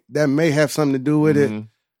think that may have something to do with it. Mhm.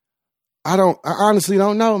 I honestly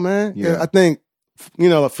don't know, man. Yeah. I think, you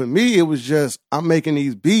know, for me, it was just, I'm making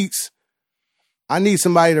these beats. I need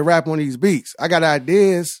somebody to rap on these beats. I got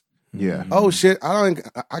ideas. Yeah. Oh shit, I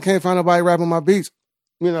can't find nobody rapping my beats.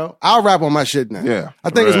 You know, I'll rap on my shit now. Yeah.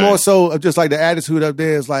 I think it's Right. more so of just like the attitude up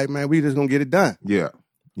there is like, man, we just gonna get it done. Yeah.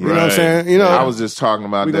 You know what I'm saying? You know, I was just talking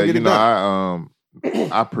about we gonna that. get You it know,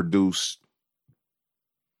 I produced,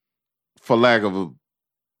 for lack of a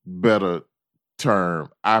better term,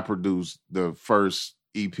 I produced the first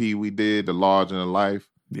EP we did, The Larger Than Life.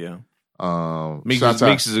 Yeah. Shouts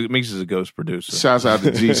Meeks is a ghost producer. Shouts out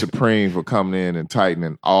to G Supreme for coming in and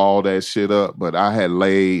tightening all that shit up. But I had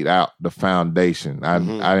laid out the foundation. I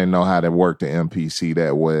didn't know how to work the MPC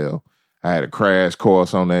that well. I had a crash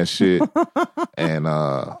course on that shit. And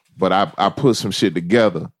but I put some shit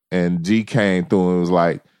together, and G came through and was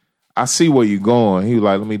like, I see where you're going. He was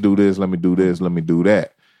like, let me do this, let me do this, let me do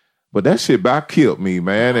that. But that shit about killed me,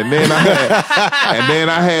 man. And then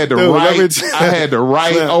I had to Dude, let me write. tell- I had to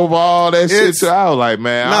write over all that shit. It's- So I was like,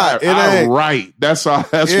 man, Nah, it I ain't. write. That's all.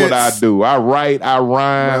 That's what I It's- do. I write. I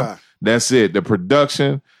rhyme. Nah. That's it. The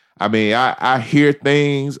production. I mean, I hear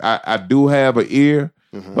things. I do have an ear,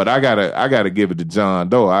 but I gotta give it to John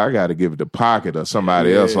Doe. I gotta give it to Pocket or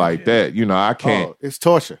somebody else like that. You know, I can't. oh, it's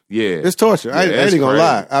torture. Yeah, It's torture. I Yeah, ain't it's gonna crazy.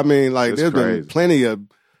 lie. I mean, like, It's there's crazy. been plenty of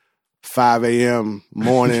 5 a.m.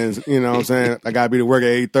 mornings, you know what I'm saying? I gotta be to work at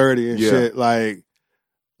 8:30 and Yeah. shit. Like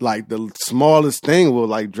the smallest thing will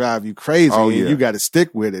like drive you crazy. Oh, and yeah. you gotta stick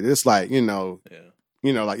with it. It's like, you know,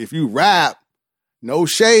 like if you rap, no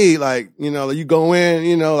shade, like, you know, you go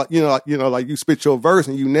in, like you spit your verse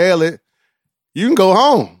and you nail it, you can go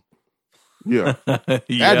home. yeah.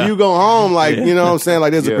 After you go home, like, you know what I'm saying?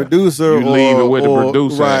 Like there's Yeah. a producer You leave it with the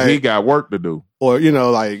producer. right. And he got work to do. Or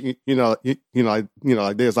like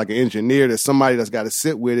there's like an engineer, there's somebody that's got to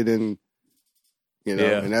sit with it, and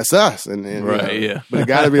Yeah. and that's us, and Right, yeah. But it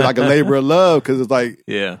got to be like a labor of love, because it's like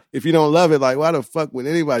Yeah. if you don't love it, like why the fuck would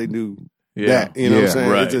anybody do Yeah. that? You know what I'm Yeah, saying?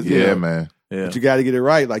 right. It's just, Yeah, man. Yeah. But you got to get it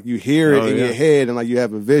right. Like you hear it Oh, in yeah. your head, and like you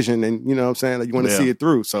have a vision, and you know what I'm saying. Like you want to Yeah. see it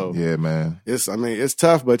through. So Yeah, man. it's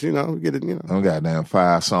tough, but we get it. Them goddamn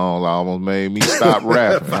 5 songs almost made me stop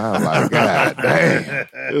rapping. I was like, God damn.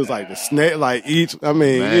 It was like the snare, like each. I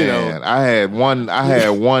mean, Man, I had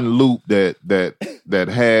one loop that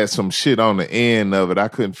had some shit on the end of it. I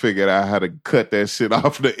couldn't figure out how to cut that shit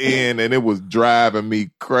off the end, and it was driving me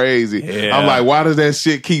crazy. Yeah. I'm like, why does that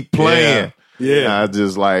shit keep playing? Yeah. And I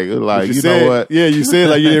just like But you said, know what? Yeah, you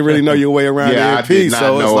said like you didn't really know your way around Yeah, I the did MP, not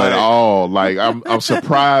so it's know like, at all. Like I'm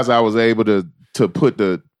surprised I was able to put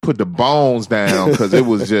the bones down, because it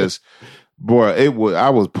was just Boy, I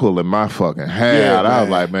was pulling my fucking hair Yeah, out. I was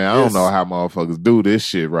man. like, man, I don't know how motherfuckers do this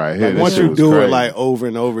shit right here. Like, This once shit you was do crazy. it like over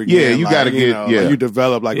and over again, Yeah, you like, gotta get- like, yeah. you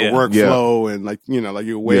develop like Yeah. a workflow and like like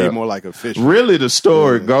you're way more like efficient. Really, the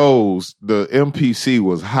story Yeah. goes, the MPC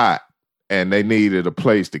was hot and they needed a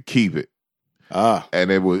place to keep it. And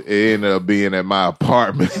it ended up being at my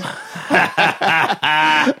apartment. So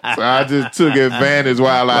I just took advantage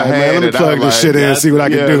while I Like, man, had let me it. plug I was this shit in and see what I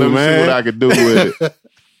can yeah, do, let me man. see what I can do with it.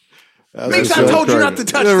 Mix, I told you not to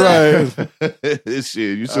touch that. Right. This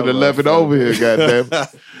shit, you should have left it over here, goddamn.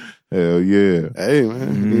 Hell yeah. Hey,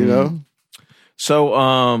 man, you know.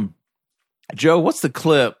 So, Joe, what's the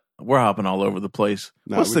clip? We're hopping all over the place.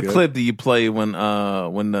 Nah, what's we the good. clip that you play when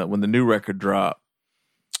the new record dropped?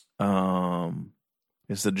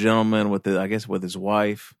 It's the gentleman with his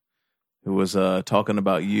wife who was talking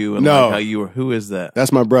about you and No. like how you were. Who is that?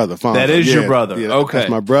 That's my brother. Fonzo. That is your brother. Yeah, Okay. That's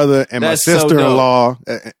my brother and That's my so sister-in-law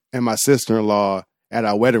and my sister-in-law at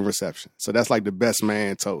our wedding reception. So that's like the best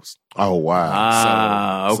man toast. Oh, wow.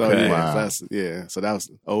 Ah, So, okay. yeah, Wow. So that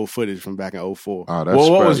was old footage from back in 2004. Oh, that's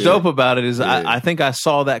Well, what was special. dope about it is Yeah. I think I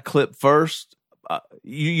saw that clip first.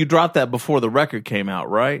 You dropped that before the record came out,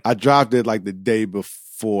 right? I dropped it like the day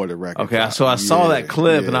before the record. Okay, dropped. so I saw Yeah, that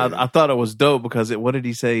clip and yeah. I thought it was dope because what did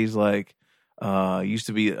he say? He's like, used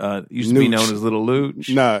to be known Nooch. as Little Looch.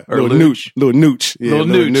 Nah, or Little Nooch. Little Nooch. Yeah, Little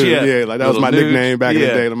Nooch, yeah. Yeah, like that was Little my Nooch, nickname back in the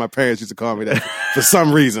yeah. day. Like, my parents used to call me that for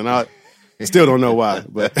some reason. I still don't know why,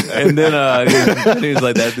 but And then he was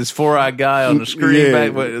like that. This 4-eyed guy on the screen. Yeah,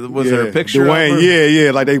 back, was there a picture? Dwayne, of her?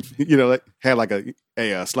 yeah, like they, like, had like a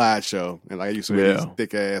slideshow, and like I used to wear these Yeah.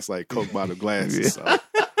 thick ass like Coke bottle glasses.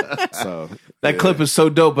 So That yeah. clip is so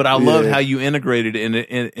dope, but I loved Yeah. how you integrated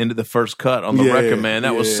into the first cut on the Yeah, record, man.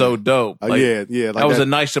 That was yeah. so dope. Oh, Like, yeah. Like that was a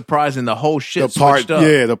nice surprise, and the whole shit the part, switched up.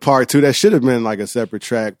 the part 2 that should have been like a separate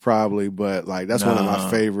track probably, but like that's one of Nah. my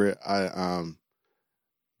favorite.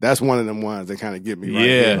 That's one of them ones that kind of get me right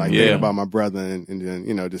Yeah, here, like yeah. thinking about my brother and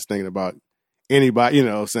then just thinking about anybody,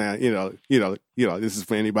 saying this is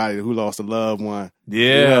for anybody who lost a loved one.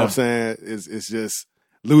 Yeah. You know what I'm saying? It's just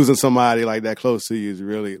losing somebody like that close to you is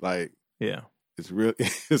really like Yeah. it's real.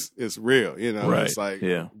 It's real. Right. It's like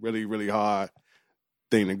Yeah. really really hard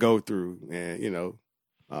thing to go through, and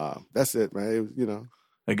that's it, man. It was,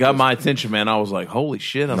 It got my attention, man. I was like, "Holy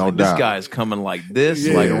shit!" I was No like, "This doubt. guy is coming like this,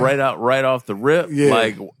 Yeah. like right off the rip." Yeah.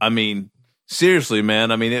 Like, I mean, seriously,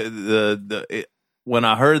 man. I mean, when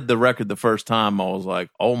I heard the record the first time, I was like,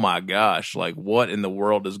 "Oh my gosh! Like, what in the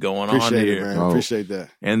world is going on appreciate it, here?" man. Oh. Appreciate that.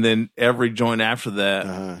 And then every joint after that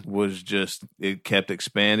Uh-huh. was just it kept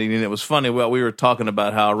expanding, and it was funny. Well, we were talking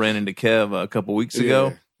about how I ran into Kev a couple weeks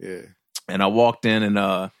ago, Yeah. and I walked in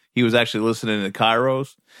and he was actually listening to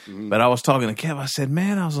Kairos. Mhm. But I was talking to Kev. I said,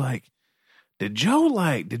 "Man, I was like, did Joe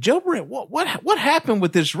bring what happened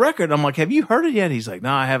with this record?" I'm like, "Have you heard it yet?" He's like,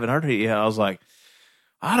 "No, I haven't heard it yet." I was like,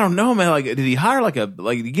 "I don't know, man. Like, did he hire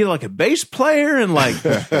did he get like a bass player and like,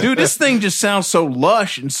 dude, this thing just sounds so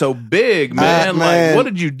lush and so big, man. Like, what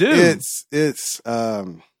did you do?" It's I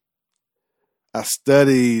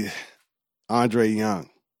studied Andre Young.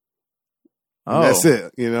 Oh, That's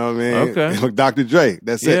it. You know what I mean? Okay. Look, Dr. Dre.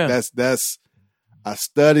 That's Yeah. it. That's I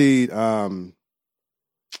studied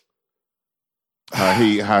How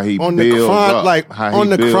he on the builds chronic, up, like how he on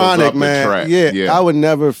the builds chronic, up the man. track. Yeah, I would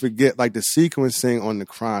never forget like the sequencing on the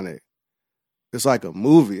chronic. It's like a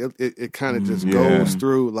movie. It kind of just Yeah. goes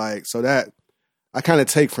through like so that I kind of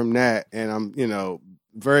take from that, and I'm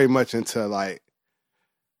very much into like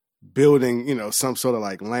building some sort of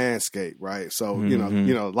like landscape, right? So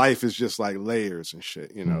Mhm. life is just like layers and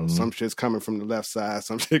shit. Mhm. Some shit's coming from the left side,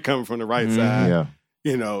 some shit coming from the right Mhm. side.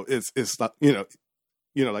 Yeah. It's like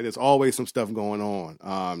like there's always some stuff going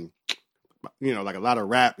on. Like a lot of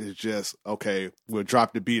rap is just okay. We'll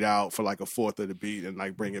drop the beat out for like a fourth of the beat and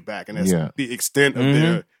like bring it back, and that's Yeah. the extent of Mhm.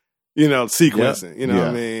 their sequencing. You know what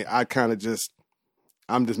I Yeah. mean?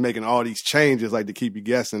 I'm just making all these changes like to keep you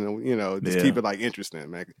guessing, and just Yeah. keep it like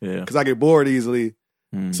interesting, man. yeah. Because I get bored easily,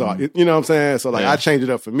 so Mhm. you know what I'm saying. So like Yeah. I change it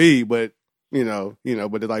up for me, but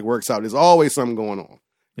but it like works out. There's always something going on.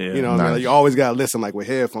 yeah. You know what I mean? Nice. Like, you always gotta listen like with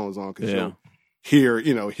headphones on because Yeah.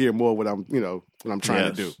 you'll hear more what I'm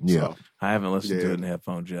trying to Yes. do. Yeah. So, I haven't listened to Yeah. it in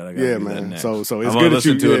headphones yet. I gotta yeah, do that man. next. So it's I'm good gonna that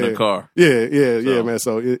listen you to it in the car. Yeah, So, man.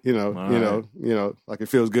 So all right. like it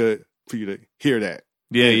feels good for you to hear that.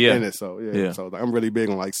 Yeah, yeah. In it, so Yeah. So like, I'm really big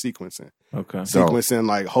on like sequencing, Okay. sequencing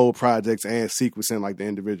like whole projects and sequencing like the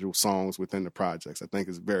individual songs within the projects. I think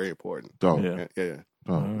is very important. Dope. Yeah. Yeah. Dope.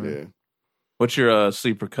 All right. Yeah. What's your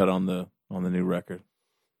sleeper cut on the new record?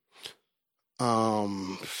 I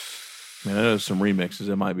mean, I know some remixes.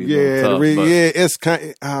 It might be a little tough, but It's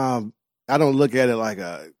kind. I don't look at it like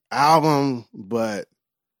album, but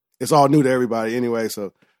it's all new to everybody anyway.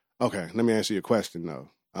 So, okay, let me answer your question though.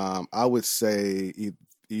 I would say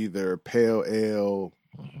either Pale Ale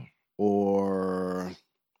or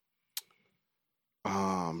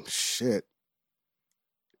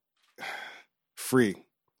Free.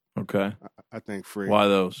 Okay. I think Free. Why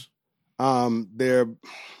those? Their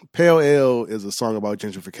Pale Ale is a song about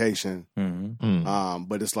gentrification, Mm-hmm.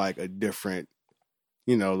 but it's like a different,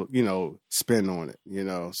 spin on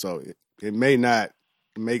it, so it may not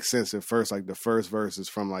make sense at first. Like the first verse is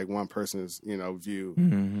from like one person's, view,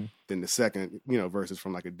 Mm-hmm. then the second, verse is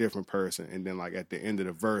from like a different person, and then like at the end of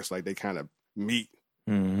the verse, like they kind of meet.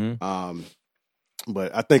 Mm-hmm.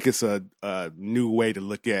 But I think it's a new way to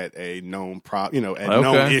look at a known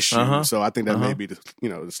known issue. Uh-huh. So I think that may be the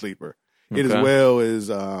sleeper. Okay. It as well is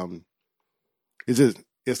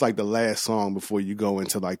it's like the last song before you go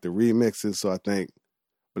into like the remixes. So I think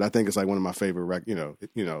it's like one of my favorite records.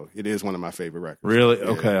 It is one of my favorite records. Really? Yeah,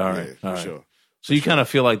 Okay. All right. yeah, All right. Sure. So you kind of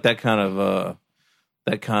feel like that kind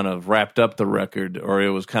of wrapped up the record, or it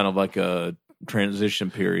was kind of like a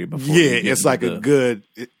transition period before. Yeah, it's like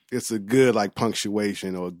it's a good like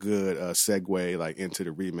punctuation or a good segue like into the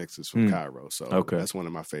remixes from Cairo. So that's one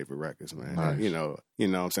of my favorite records, man. Nice.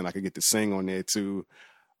 And, what I'm saying, I could get to sing on there too.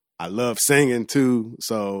 I love singing too.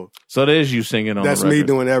 So that is you singing on that's the record. me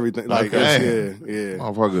doing everything. Like, Okay. yeah.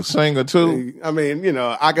 Motherfucker singer too. I mean,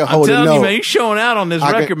 I can I'm hold a telling note. you, man, you showing out on this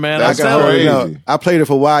record, man. that's I'm telling crazy. you. hold a note. I played it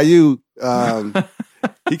for YU.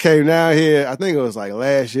 He came down here. I think it was like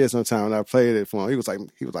last year sometime when I played it for him. He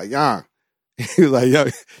was like, "Young." He was like, "Yo,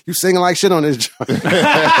 you singing like shit on this joint."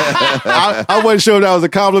 I wasn't sure if that was a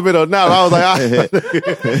compliment or not. I was like,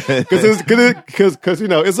 because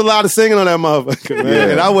it's a lot of singing on that motherfucker, man. Yeah.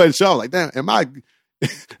 And I wasn't sure. I was like, damn, am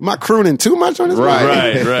I crooning too much on this?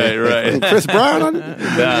 Right. And Chris Brown on it. You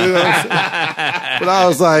know what I'm saying? But I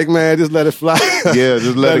was like, man, just let it fly. Yeah,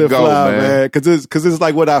 just let it go, fly, man. Because it's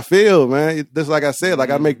like what I feel, man. Just like I said, like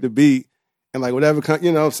I make the beat and like whatever,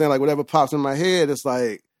 like whatever pops in my head, it's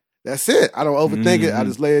like, that's it. I don't overthink it. I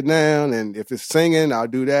just lay it down, and if it's singing, I'll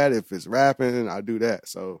do that. If it's rapping, I'll do that.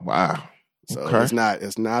 So Wow. So Okay. it's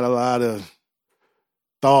not a lot of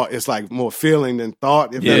thought. It's like more feeling than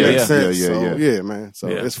thought, if that makes sense. Yeah. Man. So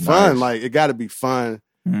Yeah. it's fun. Nice. Like it got to be fun.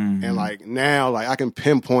 And like now, like I can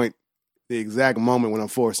pinpoint the exact moment when I'm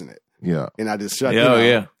forcing it, Yeah. and I just shut.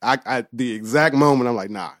 Yeah. I the exact moment I'm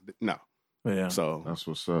like, nah, no. Yeah. So That's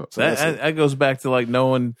what's up. That goes back to like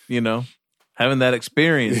knowing, having that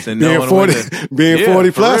experience and being knowing 40, when being 40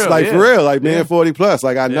 for plus, real, like yeah. for real, like being Yeah. 40 plus,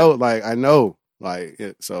 like I know, like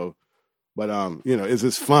it. So, but it's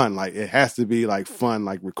just fun. Like it has to be like fun,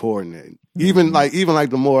 like recording it. Even like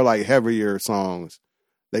the more like heavier songs,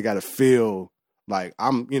 they got to feel like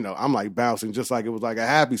I'm like bouncing just like it was like a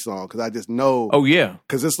happy song because I just know. Oh yeah.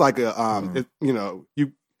 Because it's like a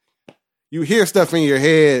you hear stuff in your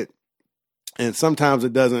head, and sometimes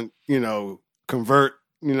it doesn't convert.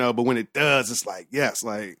 But when it does, it's like, yes,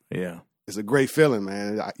 like, Yeah. it's a great feeling,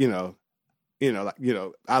 man.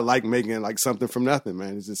 I like making like something from nothing,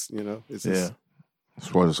 man. It's just, it's just,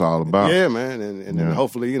 That's what it's all about. yeah, man. And then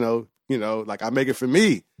hopefully, like I make it for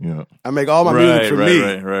me. Yeah. I make all my music for me.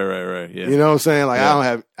 Right. Yeah. You know what I'm saying? Like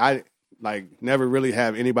Yeah. I like never really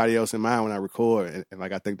have anybody else in mind when I record. And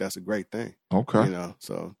like, I think that's a great thing, Okay.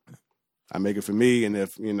 so I make it for me. And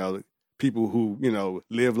if, people who,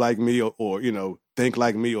 live like me or think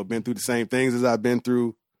like me or been through the same things as I've been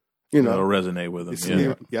through, It'll resonate with them. it's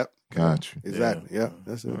Yeah. Yep. Got you. Exactly. Yeah.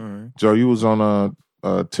 That's it. All right. Joe, you was on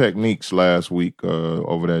Techniques last week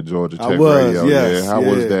over there at Georgia Tech I was, Radio. yes, How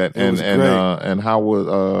was yeah. that? It was great. And how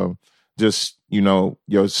was just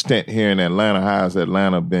your stint here in Atlanta? How has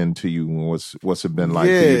Atlanta been to you? And what's it been like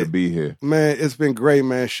for you to be here? Man, it's been great,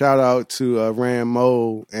 man. Shout out to Ram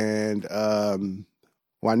Mo and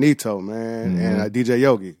Juanito, man, and DJ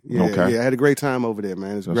Yogi. Yeah, Okay. I had a great time over there,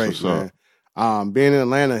 man. It's That's great, what's up. man. Being in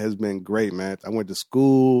Atlanta has been great, man. I went to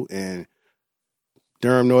school in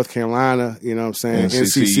Durham, North Carolina, you know what I'm saying?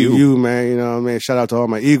 NCCU, man, you know what I mean? Shout out to all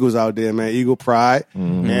my Eagles out there, man. Eagle Pride.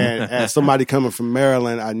 Mm-hmm. And as somebody coming from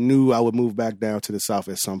Maryland, I knew I would move back down to the South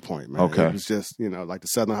at some point, man. Okay. It was just, like the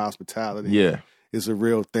Southern hospitality. Yeah. It's a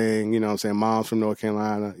real thing, you know what I'm saying? Mom's from North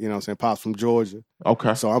Carolina, you know what I'm saying? Pops from Georgia.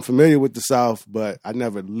 Okay. So I'm familiar with the South, but I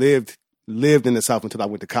never lived in the South until I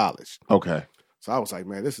went to college. Okay. So I was like,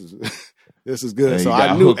 man, this is This is good. And So you got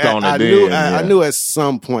I knew, hooked on it I then, knew at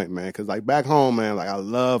some point, man, because like back home, man, like I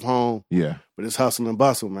love home, Yeah. but it's hustle and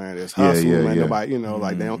bustle, man. It's Yeah, hustle, yeah, man. yeah. Nobody,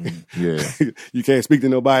 like they don't. Yeah. You can't speak to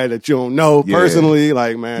nobody that you don't know Yeah. personally,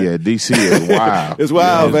 like man. Yeah, DC is wild. It's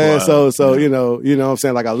wild, it's man. wild. So you know what I'm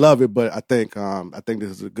saying. Like I love it, but I think this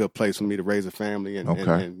is a good place for me to raise a family,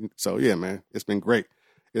 and so yeah, man, it's been great.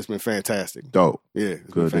 It's been fantastic. Dope. Yeah, it's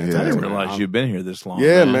Good to been hear. I fantastic. didn't realize you've been here this long.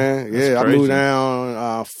 Yeah, man. man. Yeah, That's I moved crazy.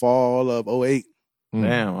 down fall of 08.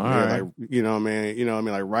 Damn, all right. Like you know what I mean,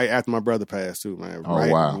 like right after my brother passed too, man. Oh, right,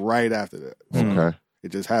 wow. right after that. So Okay.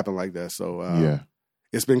 it just happened like that. So Yeah.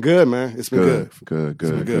 it's been good, man. It's been good. Good.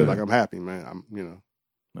 It's been good. Like I'm happy, man.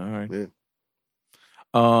 All right. Yeah.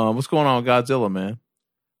 What's going on with Godzilla, man?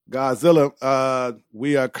 Godzilla.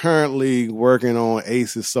 We are currently working on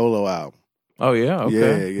Ace's solo album. Oh yeah,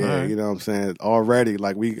 okay. Yeah. All right. You know what I'm saying? Already,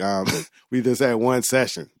 like we just had one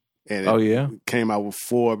session, and Oh yeah. it came out with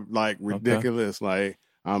 4 like ridiculous. Like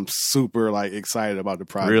I'm super like excited about the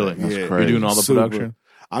project. Really? That's yeah. crazy. You're doing all the Super. production?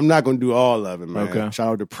 I'm not gonna do all of it, man. Okay. Shout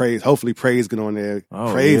out to Praise. Hopefully, Praise get on there.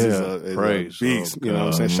 Oh, Praise yeah. is Praise. a beast. Oh, You know what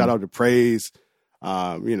I'm saying? God. Shout out to Praise.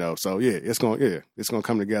 So yeah, it's gonna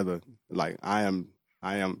come together. Like I am,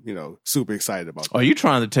 super excited about that. Oh, you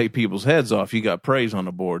trying to take people's heads off? You got Praise on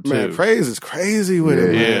the board too. Man, Praise is crazy with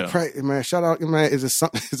it, man. Yeah. Man, shout out, man. Is it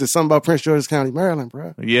something about Prince George's County, Maryland,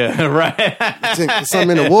 bro? Yeah, right. It's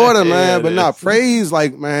something in the water, man. Yeah, but it not is. Praise,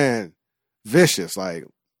 like man, vicious, like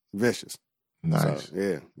vicious. Nice.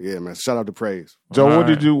 So, yeah, man. Shout out to Praise. Joe, All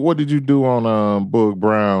what did you do on Boog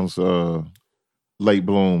Brown's Late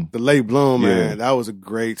Bloom? The Late Bloom, Yeah. man. That was a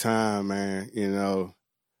great time, man.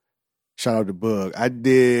 Shout out to Bug. I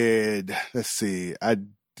did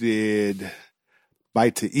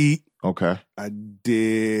Bite to Eat. Okay. I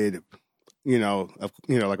did,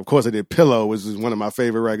 like of course I did Pillow, which is one of my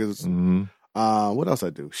favorite records. Mm-hmm. What else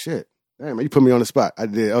I do? Shit. Damn, man, you put me on the spot. I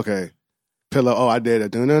did, okay. Pillow. Oh, I did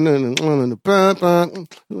a on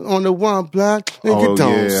the one block and Oh, you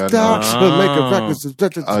don't yeah, I stop. know. Make a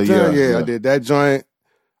record. Oh, yeah, Yeah, I yeah. did that joint.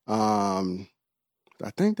 I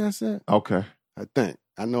think that's it. Okay. I think.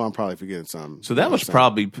 I know I'm probably forgetting something. So that was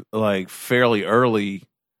probably like fairly early in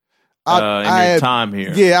I your had- time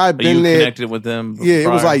here. Yeah, I've Are you been there. connected with them? Yeah, it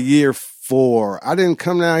was prior? like year 4. I didn't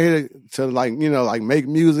come down here to like, make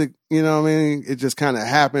music, you know what I mean? It just kind of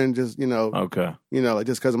happened, just, Okay. like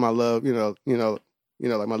just because of my love,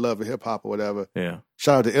 like my love of hip hop or whatever. Yeah.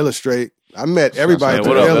 Shout out to Illustrate. I met everybody Hey,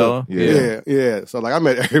 through what up, Illa. Ella? Yeah. So like I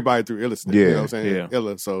met everybody through Illustrate. You know what I'm saying? Yeah.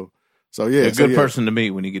 Illa. So yeah. You're a so, good yeah. person to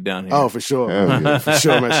meet when you get down here. Oh, for sure. Hell yeah. For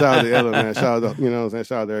sure, man. Shout out to Illa, man. Shout out to, what I'm saying?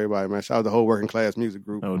 Shout out to everybody, man. Shout out to the whole working class music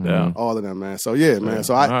group. No doubt. All of them, man. So yeah, man.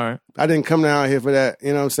 So all right. I didn't come down here for that, you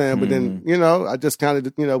know what I'm saying? But then, I just kind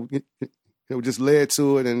of, just led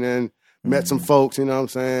to it and then met some folks, you know what I'm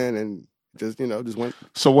saying? And just, just went.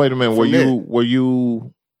 So wait a minute. Were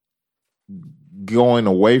you going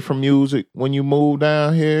away from music when you moved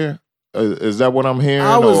down here? Is that what I'm hearing?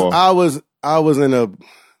 I was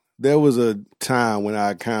there was a time when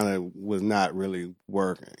I kind of was not really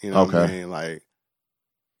working, you know what I Okay. mean? Like,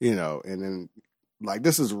 and then like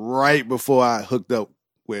this is right before I hooked up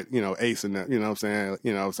with, Ace and that, you know what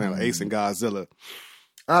I'm saying? Like Ace and Godzilla.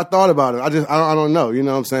 I thought about it. I don't know, you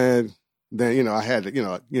know what I'm saying? Then, I had,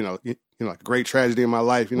 like a great tragedy in my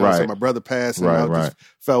life, you know what I'm saying? Right. My brother passed and Right, I right. just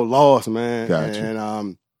felt lost, man. Gotcha.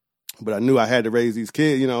 And but I knew I had to raise these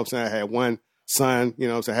kids, you know what I'm saying? I had one son, you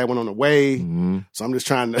know what I'm saying? I had one on the way. Mm-hmm. So I'm just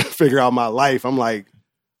trying to figure out my life. I'm like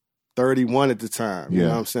 31 at the time. You Yeah.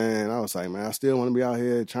 know what I'm saying? I was like, man, I still want to be out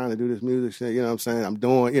here trying to do this music shit. You know what I'm saying? I'm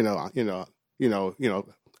doing, like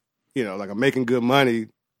I'm making good money.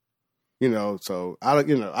 So I don't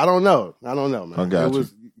know. I don't know, man. I got it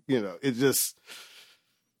was, it just,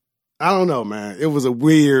 I don't know, man. It was a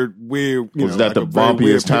weird. Was that like the a very bumpiest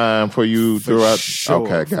weird- time for you For throughout? sure,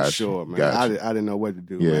 Okay, for gotcha. sure, man. Gotcha. I didn't know what to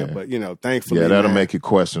do, Yeah. man. But thankfully, Yeah, that'll man, make you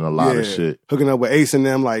question a lot of shit. Hooking up with Ace and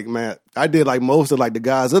them, like, man, I did like most of like the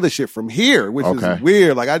guys' other shit from here, which Okay. is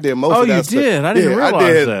weird. Like I did most Oh, of that you stuff. did? I didn't Yeah,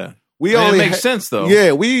 realize did. that. We I mean, only it makes sense though.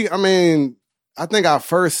 Yeah, I think our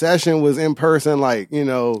first session was in person, like, like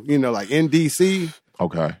in DC.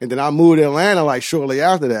 Okay. And then I moved to Atlanta like shortly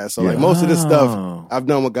after that. So like Yeah. most of this Oh. stuff I've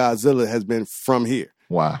done with Godzilla has been from here.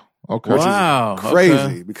 Wow. Okay. Wow. Crazy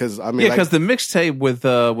okay. because I mean Yeah, like, because the mixtape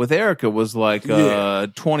with Erica was like Yeah.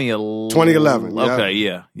 2011. 2011, yeah. Okay,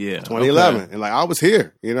 yeah. 2011. Okay. And like I was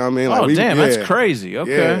here. You know what I mean? Like Oh, damn, yeah. that's crazy.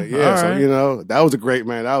 Okay. Yeah. All So, right. that was a great,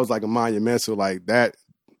 man. That was like a monumental, like that,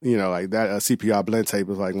 like that CPR blend tape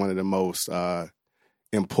was like one of the most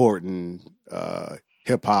important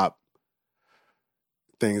hip hop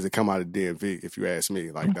things that come out of DMV, if you ask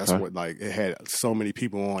me. Like that's what, like, it had so many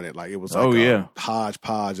people on it. Like it was like a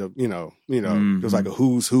hodgepodge of, it was like a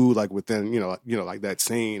who's who, like within, like that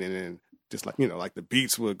scene. And then just like, like the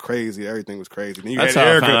beats were crazy. Everything was crazy. Then you That's had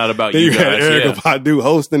how Erica, I found out about then you had guys. Erica Badu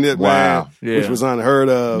hosting it, man, which Yeah. was unheard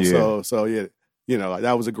of. Yeah. So yeah, like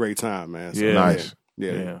that was a great time, man. So, Yeah. Nice.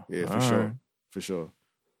 Yeah, for All sure. right. For sure.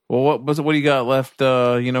 Well, what do you got left, for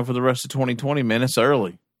the rest of 2020, man? It's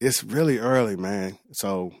early. It's really early, man.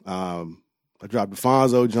 So I dropped the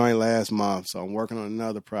Fonzo joint last month, so I'm working on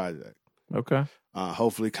another project. Okay.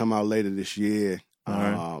 Hopefully come out later this year. All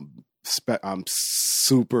right. I'm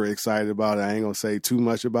super excited about it. I ain't gonna say too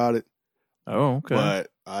much about it, Oh, okay. but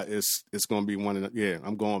it's gonna be one of the,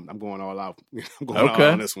 I'm going all out. I'm going all Okay.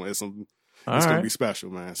 out on this one. It's All gonna right. be special,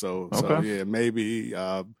 man. So Okay. yeah, maybe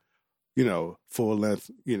full length,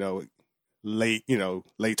 late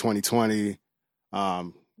 2020.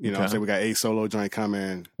 I'm Okay. saying we got a solo joint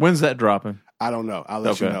coming. When's that dropping? I don't know. I'll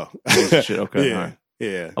let you Okay. know. Shit, okay. Yeah. All right.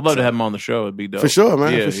 Yeah. I'd love to have him on the show. It'd be dope. For sure,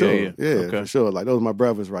 man. Yeah, for sure. yeah. Okay. For sure. Like those are my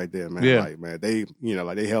brothers right there, man. Yeah. Like, man, they,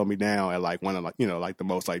 like they held me down at like one of like the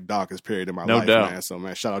most like darkest period in my No life, doubt. man. So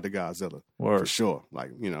man, shout out to Godzilla. For Word. sure. Like,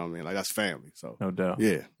 what I mean? Like that's family. So No doubt.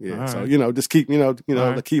 yeah. All So, right. just keep, All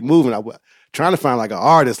right. keep moving. Trying to find like an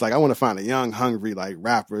artist. Like I want to find a young, hungry, like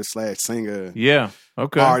rapper / singer Yeah.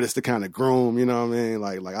 Okay. artist to kind of groom, you know what I mean?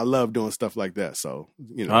 Like I love doing stuff like that. So,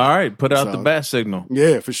 All right. Put out So- the bat signal.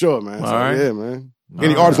 yeah, for sure, man. All So, right. yeah, man. All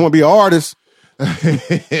Any right. artist want to be an artist?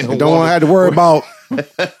 Don't want to have to worry about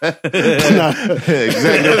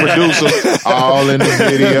Executive producer, all in the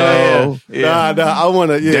video, Yeah. Nah, I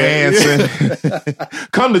want to dancing.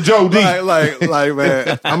 Come to Joe D. like,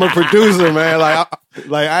 man, I'm a producer, man. Like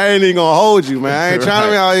I ain't even gonna hold you, man. I ain't trying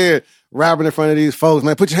to be out here rapping in front of these folks,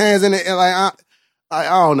 man. Put your hands in it, and like I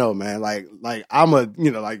don't know, man. Like I'm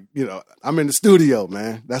I'm in the studio,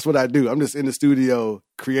 man. That's what I do. I'm just in the studio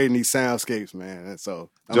creating these soundscapes, man. And so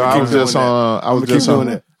Joe, I was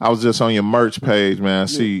just on your merch page, man.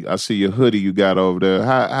 I see your hoodie you got over there.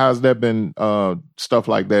 How's that been? Stuff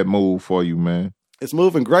like that move for you, man? It's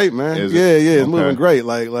moving great, man. Is it? Yeah, it's Okay. moving great.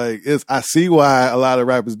 Like it's. I see why a lot of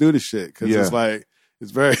rappers do this shit because Yeah. it's like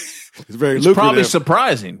it's very It's lucrative. probably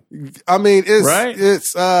surprising. I mean, it's Right?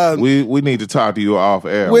 It's We need to talk to you off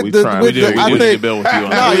air. With We the- trying with to the- figure I we it need think- to build with you on no,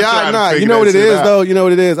 that. we y'all, trying to nah. You figure know what that it shit is, out. though. You know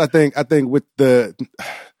what it is. I think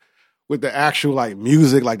with the actual like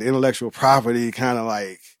music, like the intellectual property, kind of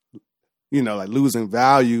like like losing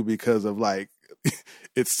value because of like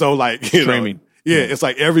it's so like Streaming. it's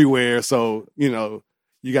like everywhere. So you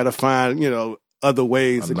got to find other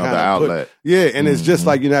ways to Another kind of outlet. and it's just Mhm.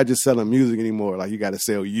 like you're not just selling music anymore. Like you got to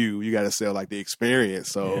sell you got to sell like the experience.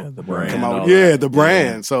 So Yeah, the brand. come all out, that. the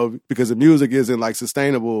brand. So because the music isn't like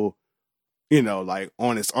sustainable, like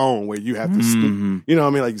on its own, where you have to, Mhm. you know what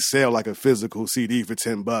I mean? Like you sell like a physical CD for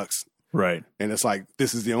 $10, Right. and it's like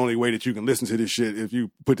this is the only way that you can listen to this shit if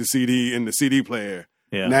you put the CD in the CD player.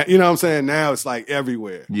 Yeah. Now, you know what I'm saying? Now it's like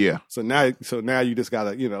everywhere. Yeah, So now you just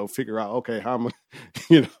gotta figure out, okay, how much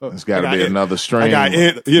you know it's got to I be got another stream. I got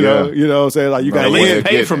you know what I'm saying? Like you Right. got At Way least to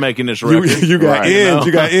paid get for it. making this you, record. you got Right. ends,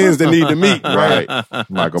 you got ends that need to meet, right? Right,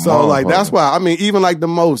 like a So like that's motherfucker. why I mean even like the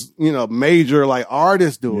most major like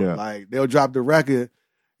artists do it. Yeah. Like they'll drop the record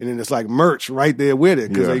and then it's like merch right there with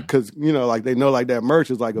it Yeah. because like they know like that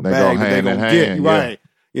merch is like a They bag go that they hand in gonna get hand, yeah. right.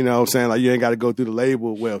 You know what I'm saying? Like you ain't got to go through the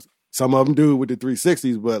label. Well, some of them do with the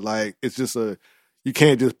 360s, but like it's just you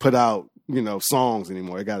can't just put out songs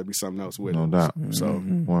anymore. It got to be something else with No it. doubt. So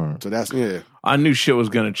Word. so that's I knew shit was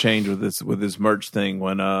going to change with this merch thing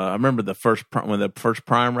when I remember when the first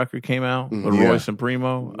Prime record came out with Yeah. Royce and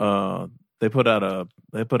Primo. They put out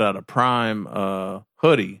a Prime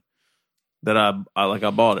hoodie that I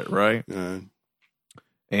bought it, right,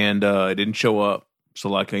 and it didn't show up. So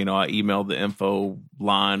like I emailed the info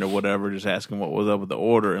line or whatever, just asking what was up with the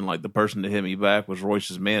order, and like the person that hit me back was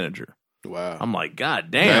Royce's manager. wow. I'm like, God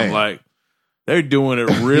damn, Dang. like they're doing it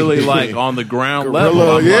really like on the ground Guerrilla,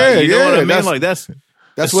 level. I'm yeah, like, you know yeah, what I mean? that's- Like that's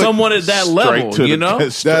That's what someone at that level, Straight to you the- know?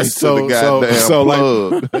 straight That's to the goddamn so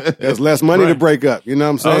like plug. there's less money to Right. break up. You know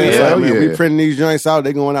what I'm saying? Oh, It's yeah. like, Oh, man, yeah. we printing these joints out.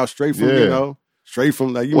 They going out straight from Yeah. straight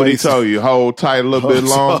from like you. What know, he told you? Hold tight a little bit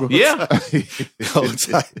Hold longer. Yeah, Hold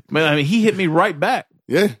tight. man. I mean, he hit me right back.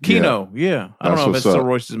 Yeah, Keno, yeah. I don't That's know if what's it's still up.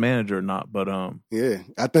 Royce's manager or not, but yeah.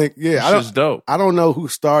 I think it's I just dope. don't know who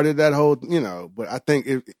started that whole but I think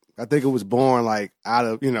it was born like out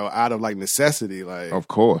of like necessity, like Of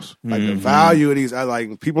course. the Mhm. value of these. I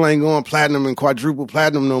like people ain't going platinum and quadruple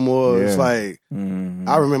platinum no more. It's Yeah. like Mhm.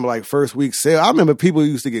 I remember like first week sale. I remember people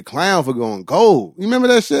used to get clowned for going gold. You remember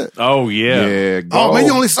that shit? Oh yeah. Yeah. Oh man,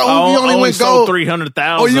 you only went gold.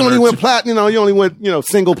 300,000. Oh, you only went platinum. You only went,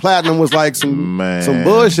 single platinum was like some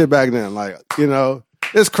bullshit back then. Like,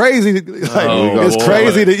 it's crazy. It's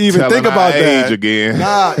crazy to even think about that. Age again.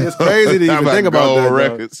 Nah, it's crazy to even think about that.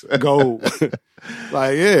 Records. Gold.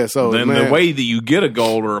 Like, yeah. So then man, the way that you get a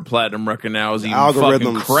gold or a platinum record now is even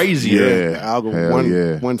fucking crazier. Yeah.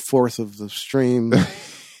 Algorithm 1/4 of the stream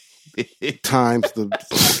times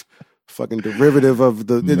the fucking derivative of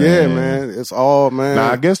the man. It's all, man.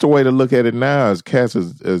 Now I guess the way to look at it now is cats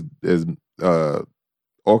is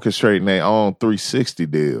orchestrating their own 360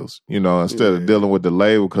 deals, instead of dealing with the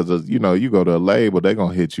label, because you go to a label, they're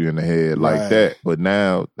gonna hit you in the head like that. But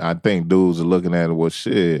now I think dudes are looking at it, well,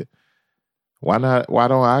 shit, why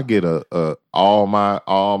don't I get all my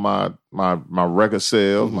record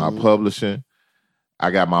sales, my publishing,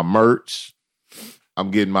 I got my merch,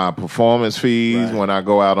 I'm getting my performance fees when I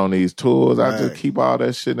go out on these tours. I just keep all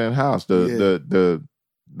that shit in house.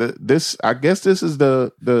 This I guess this is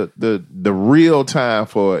the real time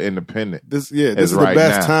for independent. This is the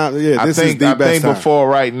best time. Yeah, this is the best time. Before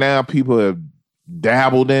right now, people have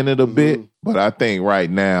dabbled in it a bit, but I think right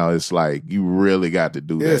now it's like you really got to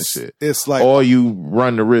do that shit. It's like, or you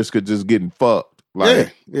run the risk of just getting fucked.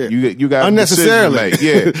 Like you got unnecessarily.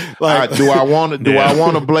 Like, do I want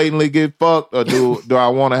to blatantly get fucked, or do I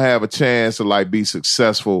want to have a chance to like be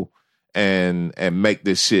successful and make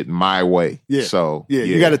this shit my way? So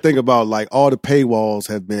you got to think about like all the paywalls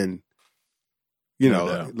have been,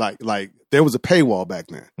 like there was a paywall back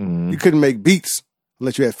then. You couldn't make beats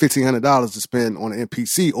unless you had $1,500 to spend on an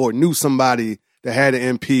MPC or knew somebody that had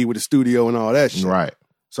an MP with a studio and all that shit. Right.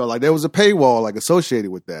 So like there was a paywall like associated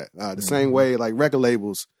with that. The same way like record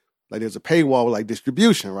labels, like there's a paywall with like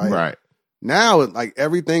distribution, right? Right. Now like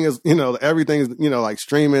everything is, like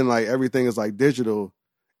streaming, like everything is like digital.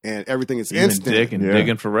 And everything is even instant.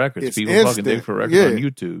 Digging for records. It's People instant. fucking dig for records on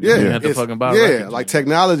YouTube. Yeah. You have to fucking buy records. Yeah, like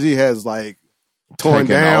technology has like torn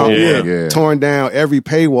down every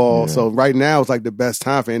paywall. Yeah. So right now it's like the best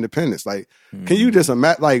time for independence. Like, can you just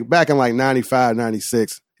imagine, like back in like 95,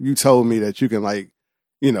 96, you told me that you can like,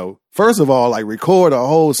 first of all, like record a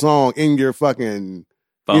whole song in your fucking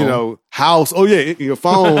phone. House. Oh yeah, your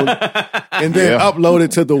phone. And then upload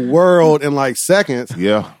it to the world in like seconds.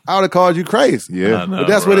 Yeah. I would have called you crazy. Yeah. But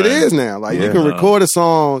that's what it is now. Like you can record a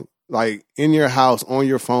song like in your house, on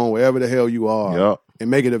your phone, wherever the hell you are,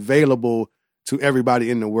 and make it available to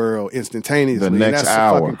everybody in the world instantaneously. The next that's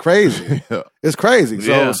hour. Fucking crazy. It's crazy.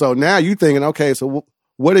 So now you thinking, okay, so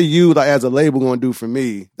what are you like as a label going to do for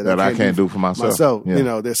me that I can't do for myself?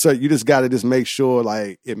 Yeah. You just got to just make sure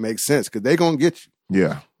like it makes sense because they're going to get you.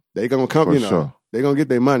 Yeah. They're going to come, for sure. They're going to get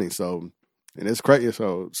their money. So, and it's crazy.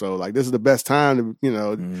 So like this is the best time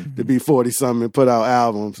to, to be 40 something and put out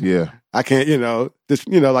albums. Yeah. I can't,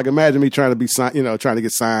 like imagine me trying to be signed, trying to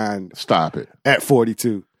get signed. Stop it. At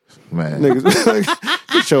 42. Man. Niggas,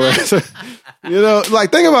 get your ass.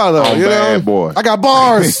 Like think about it though. Bad boy. I got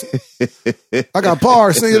bars. I got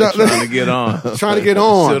bars. Still trying to get on. Trying to get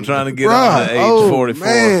on. Still trying to get on at age 44.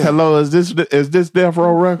 Man. Hello, is this Death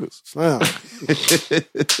Row Records?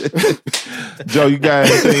 Joe, you got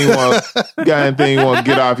anything you want to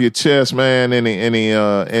get off your chest, man?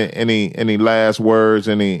 Any last words?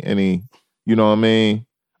 Any you know what I mean?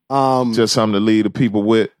 Just something to leave the people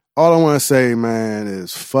with. All I want to say, man,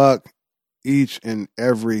 is fuck each and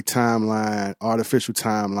every timeline, artificial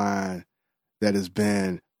timeline that has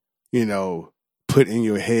been, put in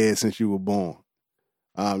your head since you were born.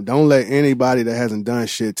 Don't let anybody that hasn't done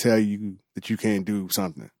shit tell you that you can't do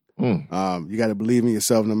something. You got to believe in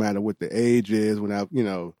yourself no matter what the age is,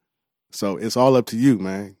 so it's all up to you,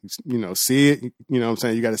 man. See it, you know what I'm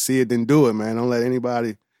saying? You got to see it, then do it, man. Don't let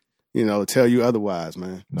anybody, tell you otherwise,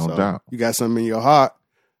 man. No doubt. You got something in your heart,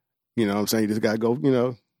 you know what I'm saying? You just got to go,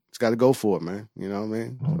 just got to go for it, man. You know what I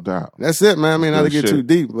mean? No doubt. That's it, man. I mean, not to get too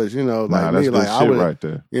deep, but like me, like I would, right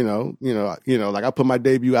there. Like I put my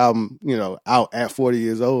debut album, out at 40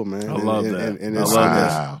 years old, man. I love that. And I it's love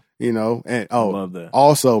that. And I love that.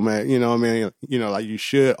 Also, man, like you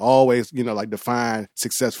should always, like define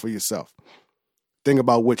success for yourself. Think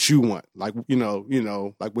about what you want, like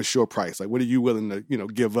like what's your price, like what are you willing to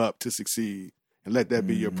give up to succeed, and let that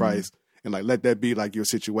be your price. And like let that be like your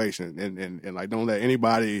situation, and like don't let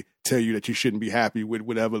anybody tell you that you shouldn't be happy with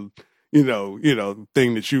whatever thing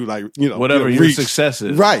that you like whatever your success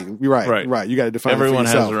is. Right. You got to define. Everyone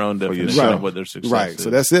it for has their own definition of what their success right. is.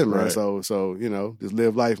 So that's it, man. Right. So just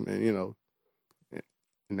live life, man.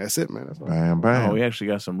 And that's it, man. That's all. Bam, bam. Oh, we actually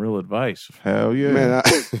got some real advice. Hell yeah, man.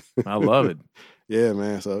 I love it. Yeah,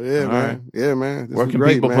 man. So yeah, All man. right. Yeah, man. This Where was can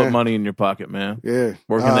great, people man. put money in your pocket, man? Yeah.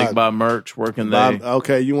 Where can they buy merch? Where can they?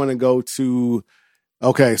 Okay, you want to go to?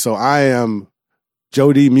 Okay, so I am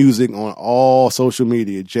Joe D Music on all social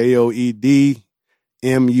media. JOED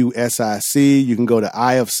MUSIC. You can go to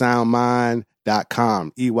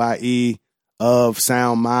eyeofsoundmind.com. EYE of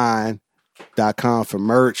soundmind.com for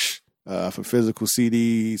merch, for physical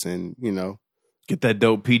CDs, and Get that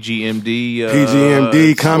dope PGMD.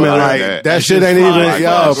 PGMD coming like that shit ain't even. fly,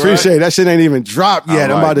 Yo, appreciate it. That shit ain't even dropped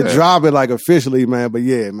yet. I'm about to that. drop it like officially, man. But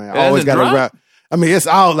yeah, man, I always got to rap. I mean, it's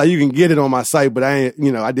out. Like you can get it on my site, but I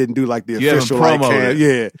ain't. I didn't do like the You official haven't like promoted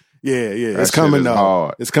it. Yeah. That It's coming shit is though.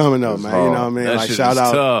 hard. It's coming though, man. hard. You know what I mean? That Like shit shout is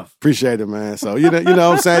out. tough. Appreciate it, man. So you know what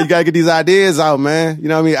I'm saying? You gotta get these ideas out, man. You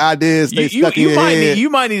know what I mean? Ideas they stuck in your head.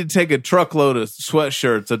 You might need to take a truckload of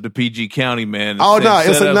sweatshirts up to PG County, man. Oh, no,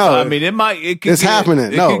 it's set a up- no. I mean, it could It's get,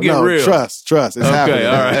 happening. It No, could get real. trust. It's happening. Okay,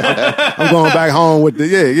 all right. I'm going back home with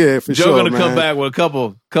for Joe sure. gonna man. come back with a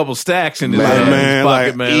couple stacks in his, Man,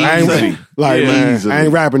 pocket, man. I ain't, Easy. man, Easily. I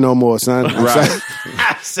ain't rapping no more, son. I'm Right.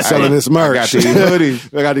 selling this merch. I got these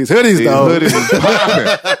hoodies. I got these hoodies These though. hoodies is popping.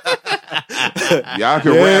 Y'all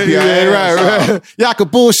can rap your ass off. right. Y'all can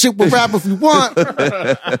bullshit with rap if you want.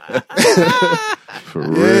 For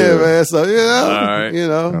real. Yeah, man. So All right.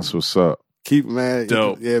 That's what's up. keep man.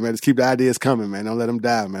 Dope. Yeah, man. Just keep the ideas coming, man. Don't let them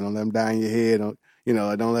die, man. Don't let them die in your head.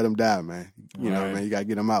 Don't let them die, man. All right. Man. You gotta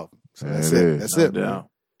get them out. So Yeah, that's it it. is. That's No it, man. doubt.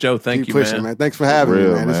 Joe, thank Keep you, pushing, man. Thanks for having Real,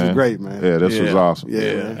 me, man. This was great, man. Yeah, this was Yeah. awesome. Yeah,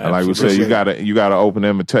 Yeah. man. And like we said, Appreciate you got to open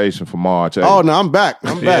invitation for March 8th. Oh no, I'm back.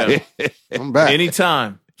 I'm back. I'm back.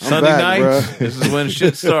 Anytime. I'm Sunday back, nights, bruh. this is when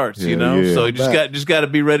shit starts, Yeah, yeah. So you I'm just got to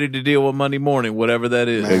be ready to deal with Monday morning, whatever that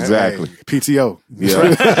is. Man, Exactly. hey, PTO.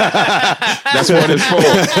 Yeah. That's what it's for.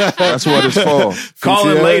 That's what it's for. Call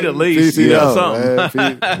it PTO, late at least, PTO, something.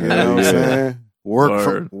 man. You know what I'm saying?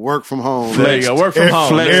 Word. Work from home. There you go. Work from home.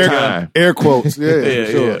 Flex There you go. time. Air quotes. Yeah, Yeah,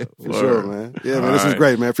 for sure. yeah. For sure, Word. man. Yeah, man. All This is right.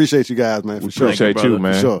 great, man. Appreciate you guys, man. For We sure. appreciate brother. you,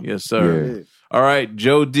 man. For sure. Yes, sir. Yeah. All right,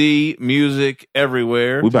 Joe D, music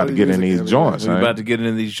everywhere. We about to get in these joints, We're ain't about to get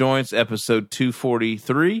into these joints. Episode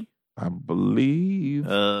 243. I believe.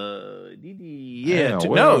 Yeah, Damn,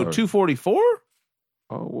 244.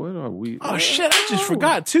 Oh, what are we? Oh shit! I just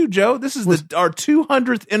forgot too, Joe. This is our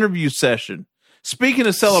 200th interview session. Speaking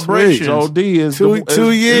of celebrations, Joe D is Two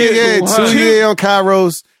the, years, is yeah, 2 years on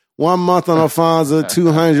Kairos, 1 month on Alfonso,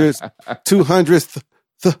 200th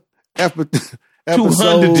episode.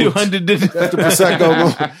 200. The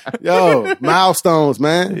Prosecco. Yo, milestones,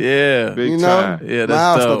 man. Yeah, Big You know? time. yeah, that's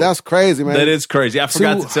Milestones. dope. That's crazy, man. That is crazy. I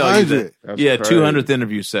forgot to tell you 200. that. That's Yeah, crazy. 200th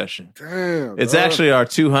interview session. Damn. It's dog. actually our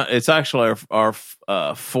 200. It's actually our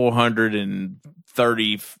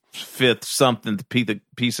 435th something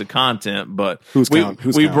piece of content, but Who's we counting?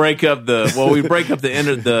 Who's we counting? break up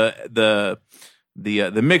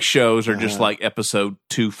the mix shows are just like episode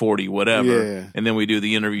 240 whatever, Yeah. and then we do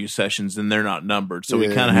the interview sessions and they're not numbered, so we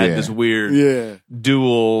Yeah. kind of had Yeah. this weird Yeah.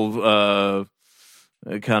 dual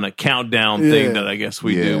kind of countdown Yeah. thing that I guess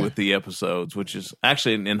we do Yeah. with the episodes, which is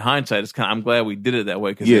actually in hindsight, it's I'm glad we did it that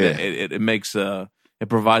way because Yeah. it makes it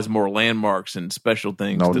provides more landmarks and special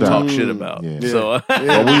things No to doubt. talk shit about. Yeah. So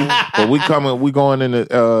But we going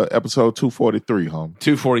into episode 243, home.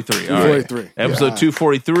 243. All right. 243. Episode Yeah.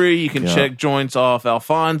 243. You can Yeah. check joints off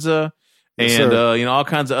Alfonso Yes, and sir. all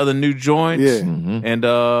kinds of other new joints. Yeah. Mm-hmm. And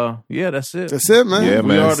that's it. That's it, man. Yeah, We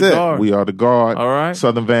man. are That's the it. guard. We are the guard. All right.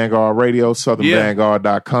 Southern Vanguard Radio,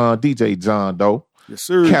 southernvanguard.com, DJ John Doe, Yes,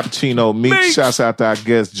 sir. Cappuccino Meek. Meeks. Shouts out to our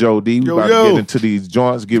guest Joe D. We Yo, about yo. to get into these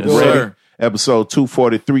joints. Get Yes, ready. sir. Episode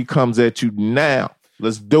 243 comes at you now.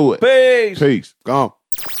 Let's do it. Peace. Peace. Gone.